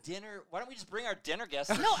 Oh, dinner. Why don't we just bring our dinner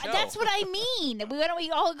guests to No, the show? that's what I mean. Why don't we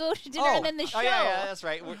all go to dinner and then the show? Oh, yeah, that's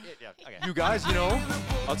right. Yeah, okay. You guys,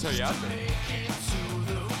 I'll tell you after. The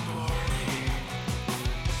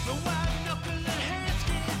white knuckle and hands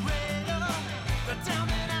get redder. The down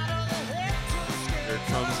and out of the head. Here it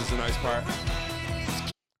comes. Is a nice part.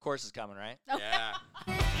 Chorus is coming, right? Yeah.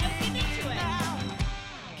 Let's get into it.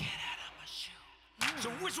 So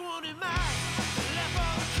which one am I? The left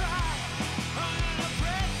or the right? I'm gonna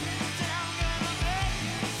break you down, gonna make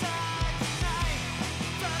you decide tonight.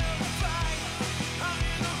 Battle the fight. I'm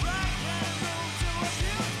in the right hand room to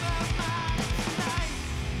abuse my mind tonight.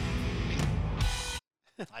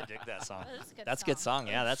 I dig that song. That's a good That's a good song.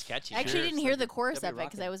 Yeah, that's catchy. I actually Sure. didn't hear the chorus That'd of be it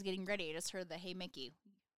because I rocking. was getting ready. I just heard the "Hey Mickey."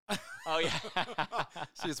 Oh, yeah.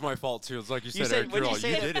 See, it's my fault too. It's like you You said, said, Eric, what'd you're you all,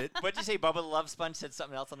 say? you did it. What'd you say? Bubba the Love Sponge said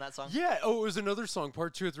something else on that song? Yeah. Oh, it was another song,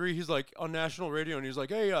 part 2 or 3. He's like on national radio, and he's like,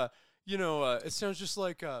 "Hey, it sounds just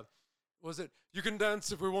like Was it? You can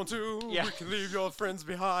dance if we want to. Yeah. We can leave your friends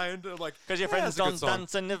behind. Like, Because your yeah, friends it's a good don't song.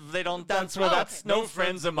 dance, and if they don't dance, well, Oh, that's okay. no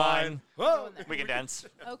friends of mine. Whoa. Going there. We can dance.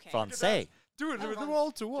 Okay. Francais. Do it Oh, with the wrong.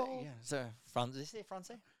 wall to wall. Yeah. So, did you say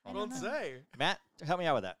Francais? I don't know. Francais. Matt, help me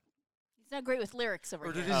out with that. He's not great with lyrics over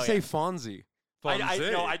Or here. did he Oh, say yeah. Fonzie?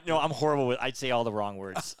 No, I'm horrible with. I'd say all the wrong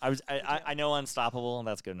words. I know unstoppable, and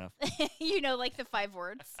that's good enough. You know, like the 5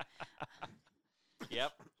 words.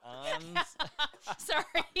 Yep. Sorry.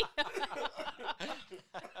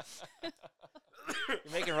 You're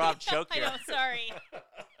making Rob choke I here. know, sorry.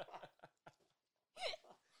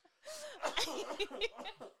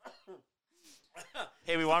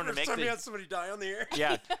 Hey, we want him to First make time the. we had somebody die on the air.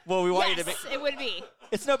 Yeah. Well, we want you to make. Yes, it would be.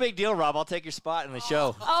 It's no big deal, Rob. I'll take your spot in the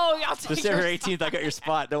show. Oh, yeah, I'll take December your 18th, I got your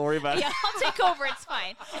spot. Don't worry about it. Yeah, I'll take over. It's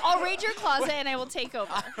fine. I'll raid your closet and I will take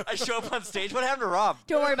over. I show up on stage. What happened to Rob?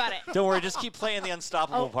 Don't worry about it. Don't worry. Just keep playing the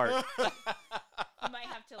unstoppable Oh. part. You might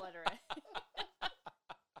have to let her in.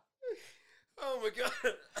 Oh my god.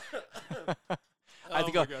 I have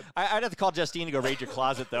to go. I'd have to call Justine to go raid your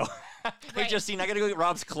closet, though. Hey, Right. Justine, I gotta go get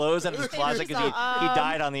Rob's clothes out of his closet because he So,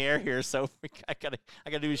 died on the air here. So I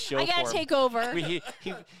gotta do his show I for gotta him. take over.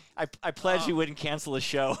 I pledged you wouldn't cancel the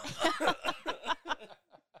show.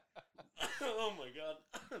 Oh my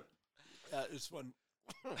god. That is fun.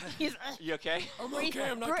 He's- You okay? I'm Breathe- okay.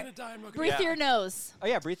 I'm not bre- gonna die. I'm not gonna Breathe Yeah. through your nose. Oh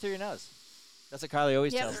yeah, breathe through your nose. That's what Kylie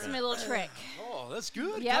always Yep, tells this is me. my little trick. Oh, that's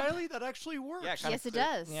good, Yep. Kylie. That actually works. Yeah, kinda Yes, it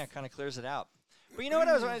does. Yeah, kind of clears it out. But you know what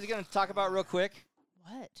I was going to talk about real quick?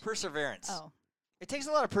 What? Perseverance. Oh. It takes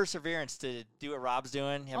a lot of perseverance to do what Rob's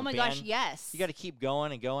doing. have Oh a my gosh, band. yes. You got to keep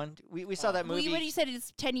going and going. We saw that Well, movie. what you said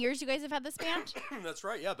it's 10 years you guys have had this band? That's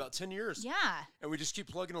right. Yeah, about 10 years. Yeah. And we just keep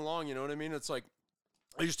plugging along. You know what I mean? It's like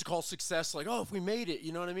I used to call success like, oh, if we made it.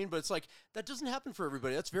 You know what I mean? But it's like that doesn't happen for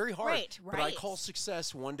everybody. That's very hard. Right, But I right. call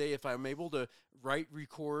success one day if I'm able to write,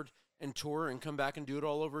 record, and tour and come back and do it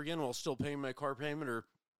all over again while still paying my car payment or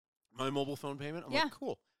my mobile phone payment. I'm Yeah. like,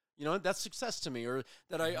 cool. You know, that's success to me. Or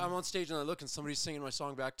that I'm on stage and I look and somebody's singing my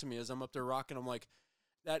song back to me as I'm up there rocking. I'm like,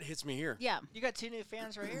 that hits me here. Yeah. You got 2 new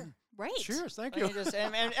fans right here. Right. Cheers. Thank And you. you just,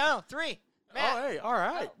 and, oh, 3. Matt. Oh, hey. All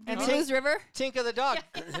right. Did And we Tink- lose River? Tinka the dog.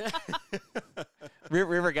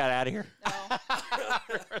 River got out of here. Oh.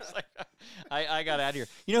 River's like, I got out of here.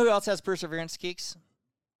 You know who else has perseverance, Keeks?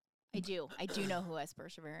 I do. I do know who has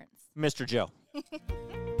perseverance. Mr. Joe.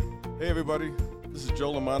 Hey everybody, this is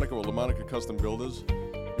Joe LaMonica with LaMonica Custom Builders.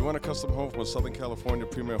 You want a custom home from a Southern California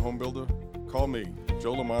premier home builder? Call me,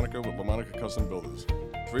 Joe LaMonica with LaMonica Custom Builders.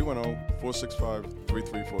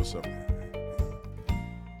 310-465-3347.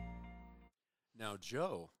 Now,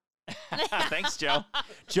 Joe. Thanks, Joe.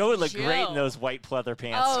 Joe would look great in Joe. those white pleather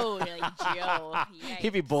pants. Oh, like Joe.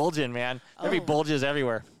 He'd be bulging, man. There'd be Oh. bulges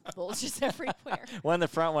everywhere. bulges everywhere. One in the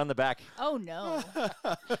front, one in the back. Oh, no.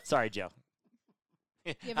 Sorry, Joe.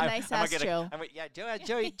 You have a nice ass, Joe. Yeah,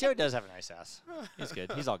 Joe does have a nice ass. He's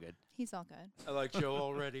good. He's all good. He's all good. I like Joe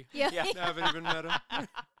already. Yeah. Yeah. I haven't even met him.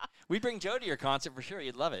 We'd bring Joe to your concert for sure.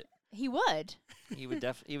 You'd love it. He would. He would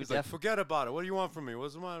definitely. He's like, forget about it. What do you want from me?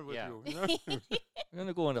 What's the matter with Yeah. you? You know? I'm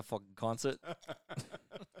gonna go on a fucking concert.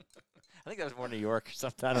 I think that was more New York or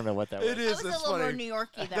something. I don't know what that was. It That is. was a That's little more funny. New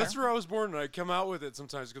Yorky there. That's where I was born, and I come out with it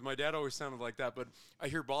sometimes because my dad always sounded like that. But I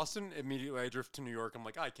hear Boston, immediately I drift to New York. I'm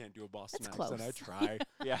like, I can't do a Boston That's accent. I close. try.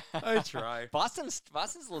 Yeah. I try. Boston's a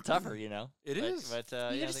little tougher, you know. It It is, is. but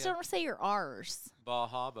you yeah, just they don't say your R's.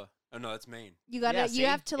 Bahaba. Oh no, that's Maine. You gotta. Yeah, you see?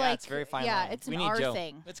 have to Yeah, like. it's very fine yeah, line. it's We an need R Joe.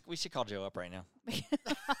 thing. We should call Joe up right now. He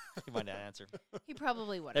might not answer. He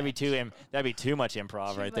probably would. That'd be too much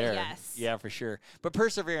improv right much, there. yes. Yeah, for sure. But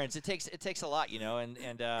perseverance, it takes a lot, you know. And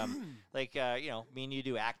like you know, me and you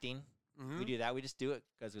do acting. We do that. We just do it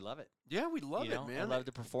because we love it. Yeah, we love you it, know? man. I love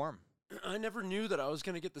to perform. I never knew that I was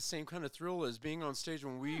going to get the same kind of thrill as being on stage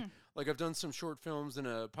when we, like, I've done some short films and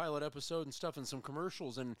a pilot episode and stuff and some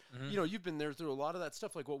commercials. And, you know, you've been there through a lot of that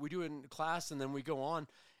stuff, like what we do in class and then we go on.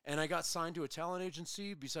 And I got signed to a talent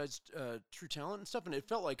agency besides True Talent and stuff. And it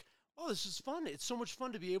felt like, oh, this is fun. It's so much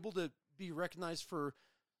fun to be able to be recognized for,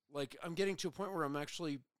 like, I'm getting to a point where I'm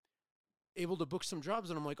actually able to book some jobs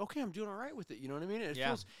and I'm like, okay, I'm doing all right with it. You know what I mean? And it Yeah.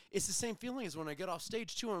 feels, it's the same feeling as when I get off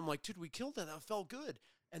stage too. And I'm like, dude, we killed that. That felt good.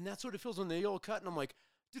 And that's what it feels when they all cut. And I'm like,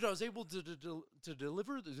 dude, I was able to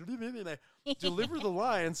deliver deliver the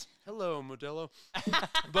lines. Hello, Modelo.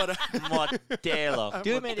 But Modelo.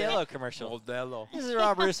 Do a Modelo commercial. Modelo. This is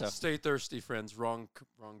Rob Russo. Stay thirsty, friends. Wrong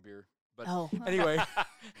beer. But Oh. anyway,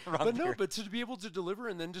 Wrong but no, beer. but to be able to deliver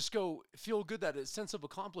and then just go feel good, that sense of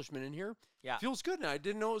accomplishment in here Yeah. feels good. And I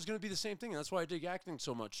didn't know it was going to be the same thing. That's why I dig acting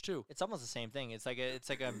so much too. It's almost the same thing. It's like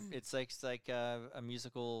a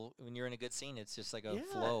musical. When you're in a good scene, it's just like a Yeah.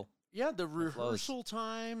 flow. Yeah, the flows. rehearsal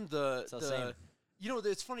time, the It's the same. you know,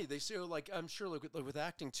 it's funny. They say, like, I'm sure, like with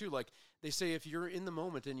acting too, like they say if you're in the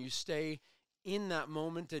moment and you stay in that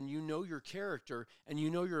moment and you know your character and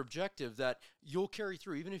you know your objective, that you'll carry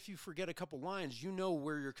through. Even if you forget a couple lines, you know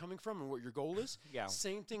where you're coming from and what your goal is. Yeah.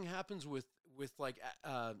 Same thing happens with like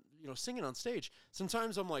you know, singing on stage.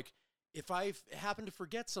 Sometimes I'm like, if I happen to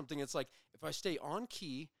forget something, it's like if I stay on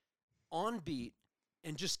key, on beat,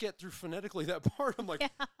 and just get through phonetically that part, I'm like,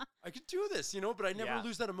 I could do this, you know, but I never Yeah.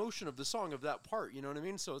 lose that emotion of the song, of that part, you know what I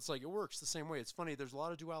mean? So it's like, it works the same way. It's funny. There's a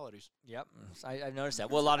lot of dualities. Yep, I've noticed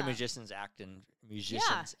that. Well, a lot of Yeah. musicians act and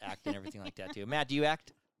everything like that too. Matt, do you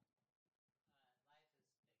act?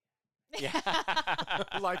 Yeah,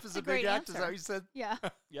 Life is a a big great act, is that answer. what you said? Yeah.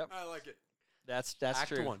 yep. I like it. That's Act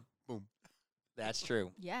true. 1. Boom. That's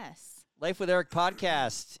true. Yes. Life with Eric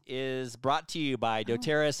podcast is brought to you by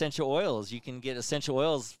doTERRA Essential Oils. You can get essential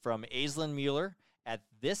oils from Aislinn Mueller at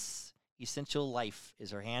This Essential Life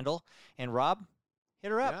is her handle. And Rob,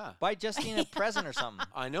 hit her up. Yeah. Buy Justine a present or something.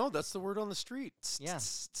 I know, that's the word on the street. Yeah.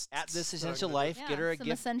 At This So I'm Essential gonna- Life, Yeah, get her a some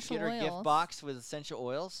gift. essential Get her a gift oils. box with essential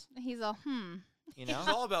oils. He's all, You know, It's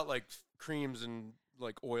all about like creams and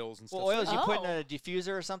like oils and well, stuff. oils you put in Oh. a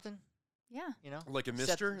diffuser or something. Yeah. You know, Like a Set-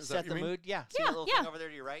 mister? Is that set what you the mean? mood. Yeah, see Yeah, that little yeah. thing over there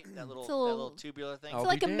to your right, that little a that little little- tubular thing. I'll It's be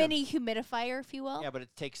like a damned. mini humidifier, if you will. Yeah, but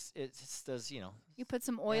it takes it does You put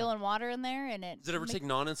some oil and water in there, and it. Does it ever ma- take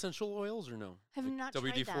non-essential oils or no? Have Like not tried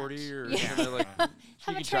WD-40 that. or Yeah. something like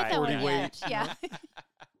Haven't try tried it. that 40 one weight, yet. you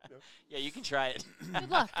Yeah. Yeah, you can try it. Good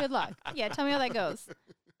luck. Good luck. Yeah. Tell me how that goes.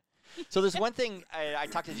 So there's one thing I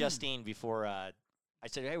talked to Justine before. I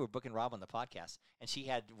said, "Hey, we're booking Rob on the podcast," and she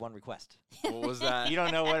had one request. what was that? You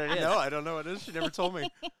don't know what it is. No, I don't know what it is. She never told me.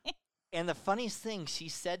 And the funniest thing, she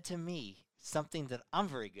said to me something that I'm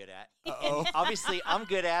very good at. Uh-oh. And obviously, I'm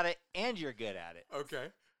good at it, and you're good at it. Okay.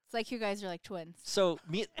 It's like you guys are like twins. So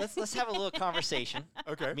let's have a little conversation,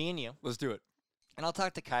 Okay. me and you, Let's do it. and I'll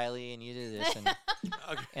talk to Kylie, and you do this, and,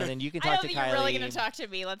 Okay. and then you can I talk don't to think Kylie. you're really going to talk to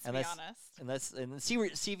me. Let's and be let's- honest. and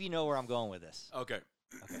see if you know where I'm going with this. Okay.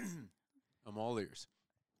 I'm all ears.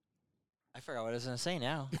 I forgot what I was going to say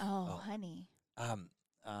now. Oh, honey.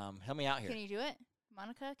 Help me out here. Can you do it?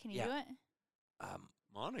 Monica, can you Yeah. do it?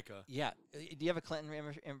 Monica. Yeah. Do you have a Clinton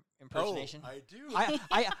impersonation? Oh, I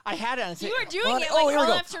do. I had it. And You were doing Mon- it oh, like here we all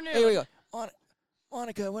go. afternoon. Here we go.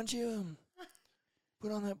 Monica, why don't you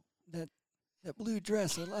put on that blue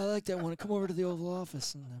dress? I like that one. Come over to the Oval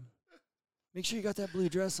Office and make sure you got that blue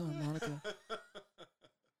dress on, Monica.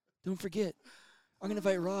 Don't forget. I'm gonna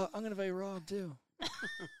invite Rob too.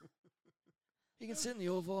 He can sit in the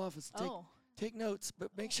Oval Office and Oh. take notes,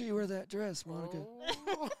 but make sure you wear that dress, Monica.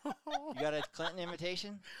 Oh. You got a Clinton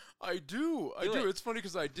invitation? I do. I Do do. it. It's funny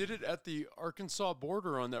because I did it at the Arkansas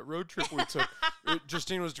border on that road trip we took.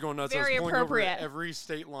 Justine was going nuts. Very I was pulling over appropriate. at every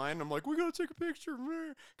state line. I'm like, we got to take a picture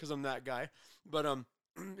because I'm that guy. But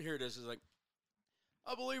here it is. It's like,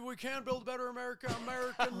 I believe we can build a better America.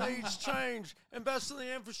 America needs change. Invest in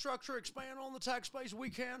the infrastructure. Expand on the tax base. We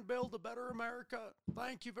can build a better America.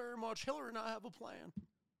 Thank you very much. Hillary and I have a plan.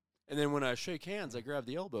 And then when I shake hands, I grab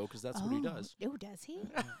the elbow because that's what he does. Oh, does he?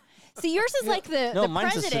 See, yours is like the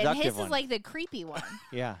mine's the president. seductive His one. is like the creepy one.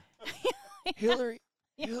 Yeah. Hillary,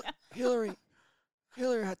 Hillary,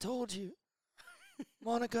 I told you.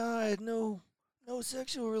 Monica and I had no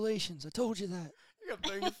sexual relations. I told you that. You got to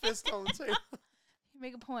bang your fist on the table. You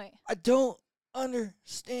make a point. I don't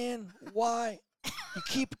understand why you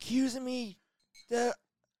keep accusing me that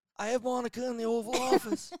I have Monica in the Oval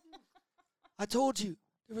Office. I told you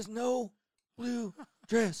there was no blue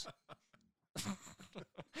dress.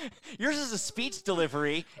 Yours is a speech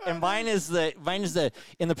delivery, and mine is the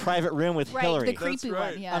in the private room with Right, Hillary. the creepy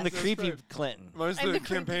right. one. Yeah. I'm the That's creepy right. Clinton. Mine's I'm the the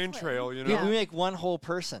creepy campaign Clinton. trail, you know? We make one whole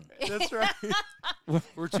person. That's right.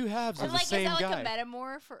 We're two halves of And the like, is same that like guy. a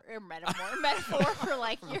metaphor for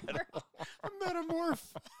like your? A metamorph.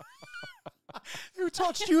 Who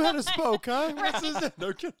taught you how to smoke, huh? What's this?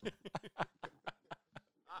 No kidding.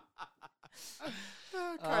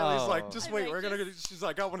 Kylie's like, just I wait, might we're gonna. just- She's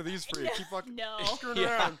like, I got one of these for you. Keep fucking No. screwing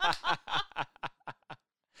Yeah. around.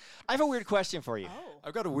 I have a weird question for you. Oh.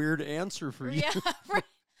 I've got a weird answer for you. Yeah. Right.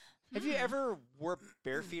 Have you ever wore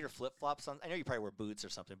bare feet or flip flops on? I know you probably wear boots or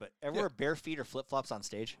something, but ever Yeah. wear bare feet or flip flops on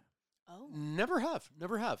stage? Oh. Never have.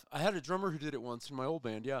 I had a drummer who did it once in my old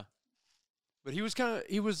band, yeah. But he was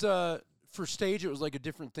for stage, it was like a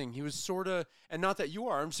different thing. He was sort of, and not that you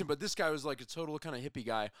are, I'm saying, but this guy was like a total kind of hippie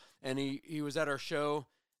guy. And he was at our show,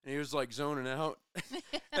 and he was like zoning out.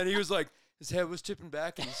 And he was like, his head was tipping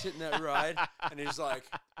back, and he's hitting that ride. And he's like,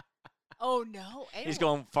 Oh no. He's Ew.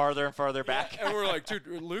 going farther and farther back. and we're like, dude,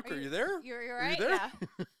 Luke, are you there? You're Are you right. there?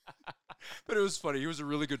 Yeah. But it was funny. He was a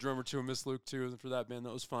really good drummer too, and Miss Luke too, for that band.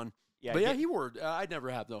 That was fun. Yeah, But yeah, get- he wore. I'd never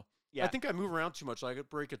have though. Yeah. I think I move around too much. Like I could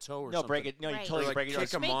break a toe or no something. break it. No, you Right. totally Or, like, break it.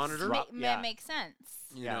 kick a Makes- monitor. Yeah. makes sense.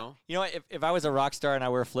 You Yeah. know. You know what? If I was a rock star and I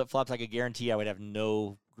wear flip flops, I could guarantee I would have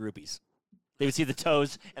no groupies. They would see the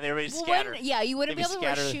toes and they would Well, scatter. you wouldn't be Maybe able to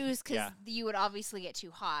wear scatter- shoes because yeah. you would obviously get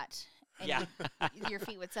too hot. And Yeah. your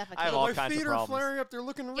feet would suffocate. I have all My kinds of feet are problems. flaring up. They're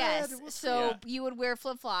looking Yes, red. What's so Yeah. you would wear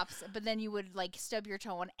flip flops, but then you would like stub your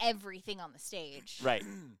toe on everything on the stage. Right,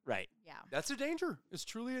 right. Yeah. That's a danger. It's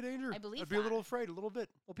truly a danger. I believe I'd be a that. little afraid, a little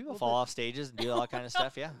bit. Well, people Little fall bit. off stages and do all that kind of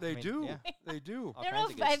stuff. Yeah, They I mean, do. Yeah. They do. All I don't kinds know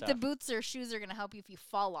of if, good if the stuff. boots or shoes are going to help you if you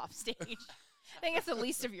fall off stage. I think it's the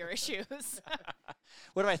least of your issues.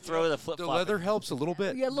 What if I throw the flip The flop? leather helps a little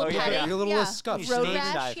bit. Yeah, a little Oh, yeah. padding, Yeah, a little yeah. scuff. You Road stage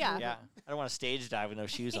rash, dive. yeah. I don't want to stage dive with no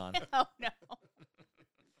shoes on. Oh no.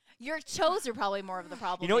 Your toes are probably more of the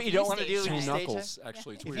problem. You know what if you don't wanna stage do when Two you dive. stage knuckles,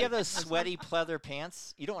 actually. It's If weird. you have those sweaty pleather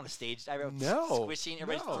pants, you don't want to stage dive. No, Squishing,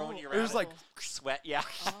 everybody's no. throwing you It around. was like- sweat, yeah.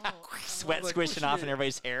 Oh. Sweat Like squishing pushing off it. in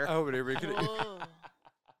everybody's hair. Oh, but everybody could. Oh.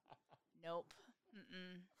 Nope.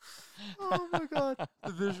 Mm-mm. Oh my god,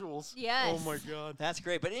 the visuals. Yes. Oh my god. That's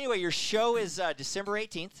great. But anyway, your show is December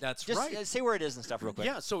 18th. That's Just, right. say where it is and stuff real quick.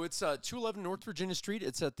 Yeah, so it's 211 North Virginia Street.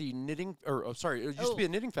 It's at the knitting, it used to be a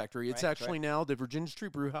knitting factory. It's Right, actually now the Virginia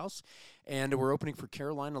Street Brew House, and we're opening for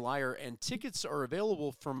Carolina Liar. And tickets are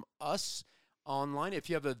available from us online. If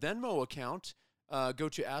you have a Venmo account, go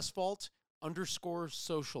to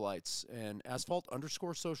asphalt_socialites and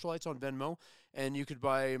asphalt_socialites on Venmo, and you could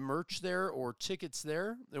buy merch there or tickets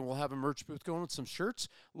there. And we'll have a merch booth going with some shirts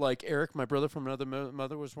like Eric, my brother from another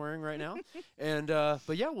mother, was wearing right now. And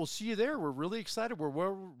but yeah, we'll see you there. We're really excited. We're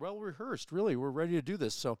well rehearsed. Really, we're ready to do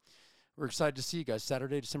this. So we're excited to see you guys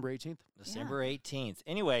Saturday, December 18th. December 18th.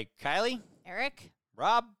 Anyway, Kylie, Eric?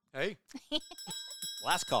 Rob, Hey,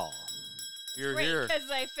 last call. you're Wait, here. because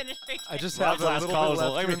I finished my I just Rob's have a last little call bit is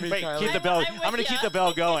left. wait, You and me, wait, Kylie. keep the bell. I'm I'm going with to keep ya. the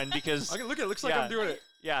bell going because Okay, look, it looks like Yeah. I'm doing it.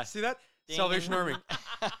 yeah. See that? Ding. Salvation Army.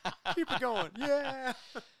 Keep it going. Yeah.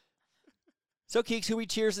 So, Keeks, who we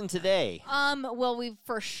cheersing today? Well, we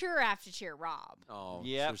for sure have to cheer Rob. Oh,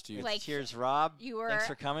 Yep. cheers to you. Like, Cheers, Rob. You were Thanks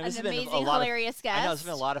for coming. an This has been amazing, a lot hilarious of, guest. I know it's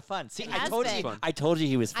been a lot of fun. See, It I has told been. you. I told you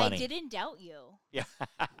he was funny. I didn't doubt you. Yeah.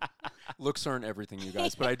 Looks aren't everything, you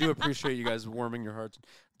guys, but I do appreciate you guys warming your hearts,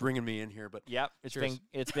 bringing me in here. But Yep. Cheers.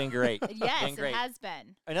 It's been great. Yes, Been great. it has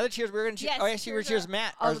been. Another cheers. We're going to cheers. Yes, oh, actually, we're cheers, cheers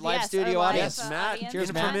Matt, oh, our live yes, studio our live, audience. yes, Matt, audience. Cheers,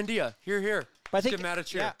 even Matt. from India. Here. But I Let's think give Matt a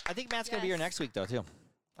cheer. Yeah, I think Matt's going to be here Yes. next week though too.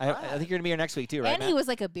 I think you're going to be here next week too, right? And Matt? he was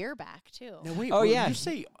like a beer back too. Now wait. Oh, well, yeah. You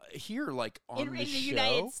say here like on in the the show?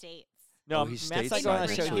 United States. No, Oh, he Matt's stays not going on the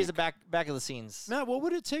next show. week. He's the back of the scenes. Matt, what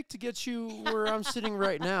would it take to get you where I'm sitting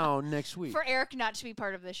right now next week? For Eric not to be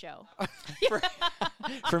part of the show.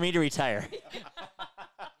 For me to retire.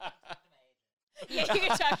 Yeah, you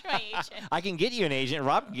can talk to my agent. I can get you an agent.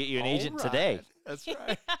 Rob can get you an agent All today. right. That's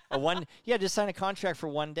right. Just sign a contract for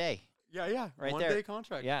 1 day. Yeah. Right One there. day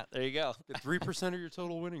contract. Yeah, there you go. Get 3% of your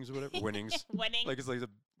total winnings, or whatever. Winnings. Winning. Like it's like not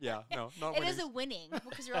It winnings. is a winning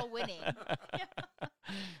because you're all winning.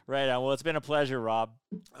 Right on. Well, it's been a pleasure, Rob.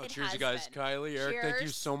 Oh, It cheers, has you guys. been. Kylie, Eric, thank you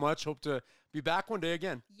Cheers. so much. Hope to be back one day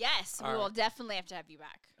again. Yes, we All will right. definitely have to have you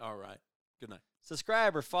back. All right. Good night.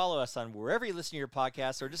 Subscribe or follow us on wherever you listen to your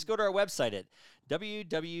podcasts, or just go to our website at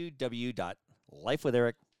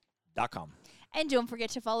www.lifewitheric.com. And don't forget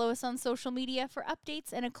to follow us on social media for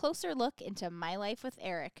updates and a closer look into My Life with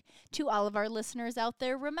Eric. To all of our listeners out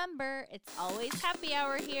there, remember, it's always happy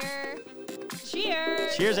hour here.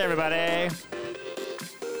 Cheers. Cheers, everybody.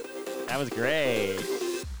 That was great.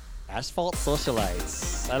 Asphalt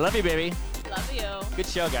Socialites. I love you, baby. Love you. Good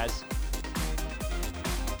show, guys.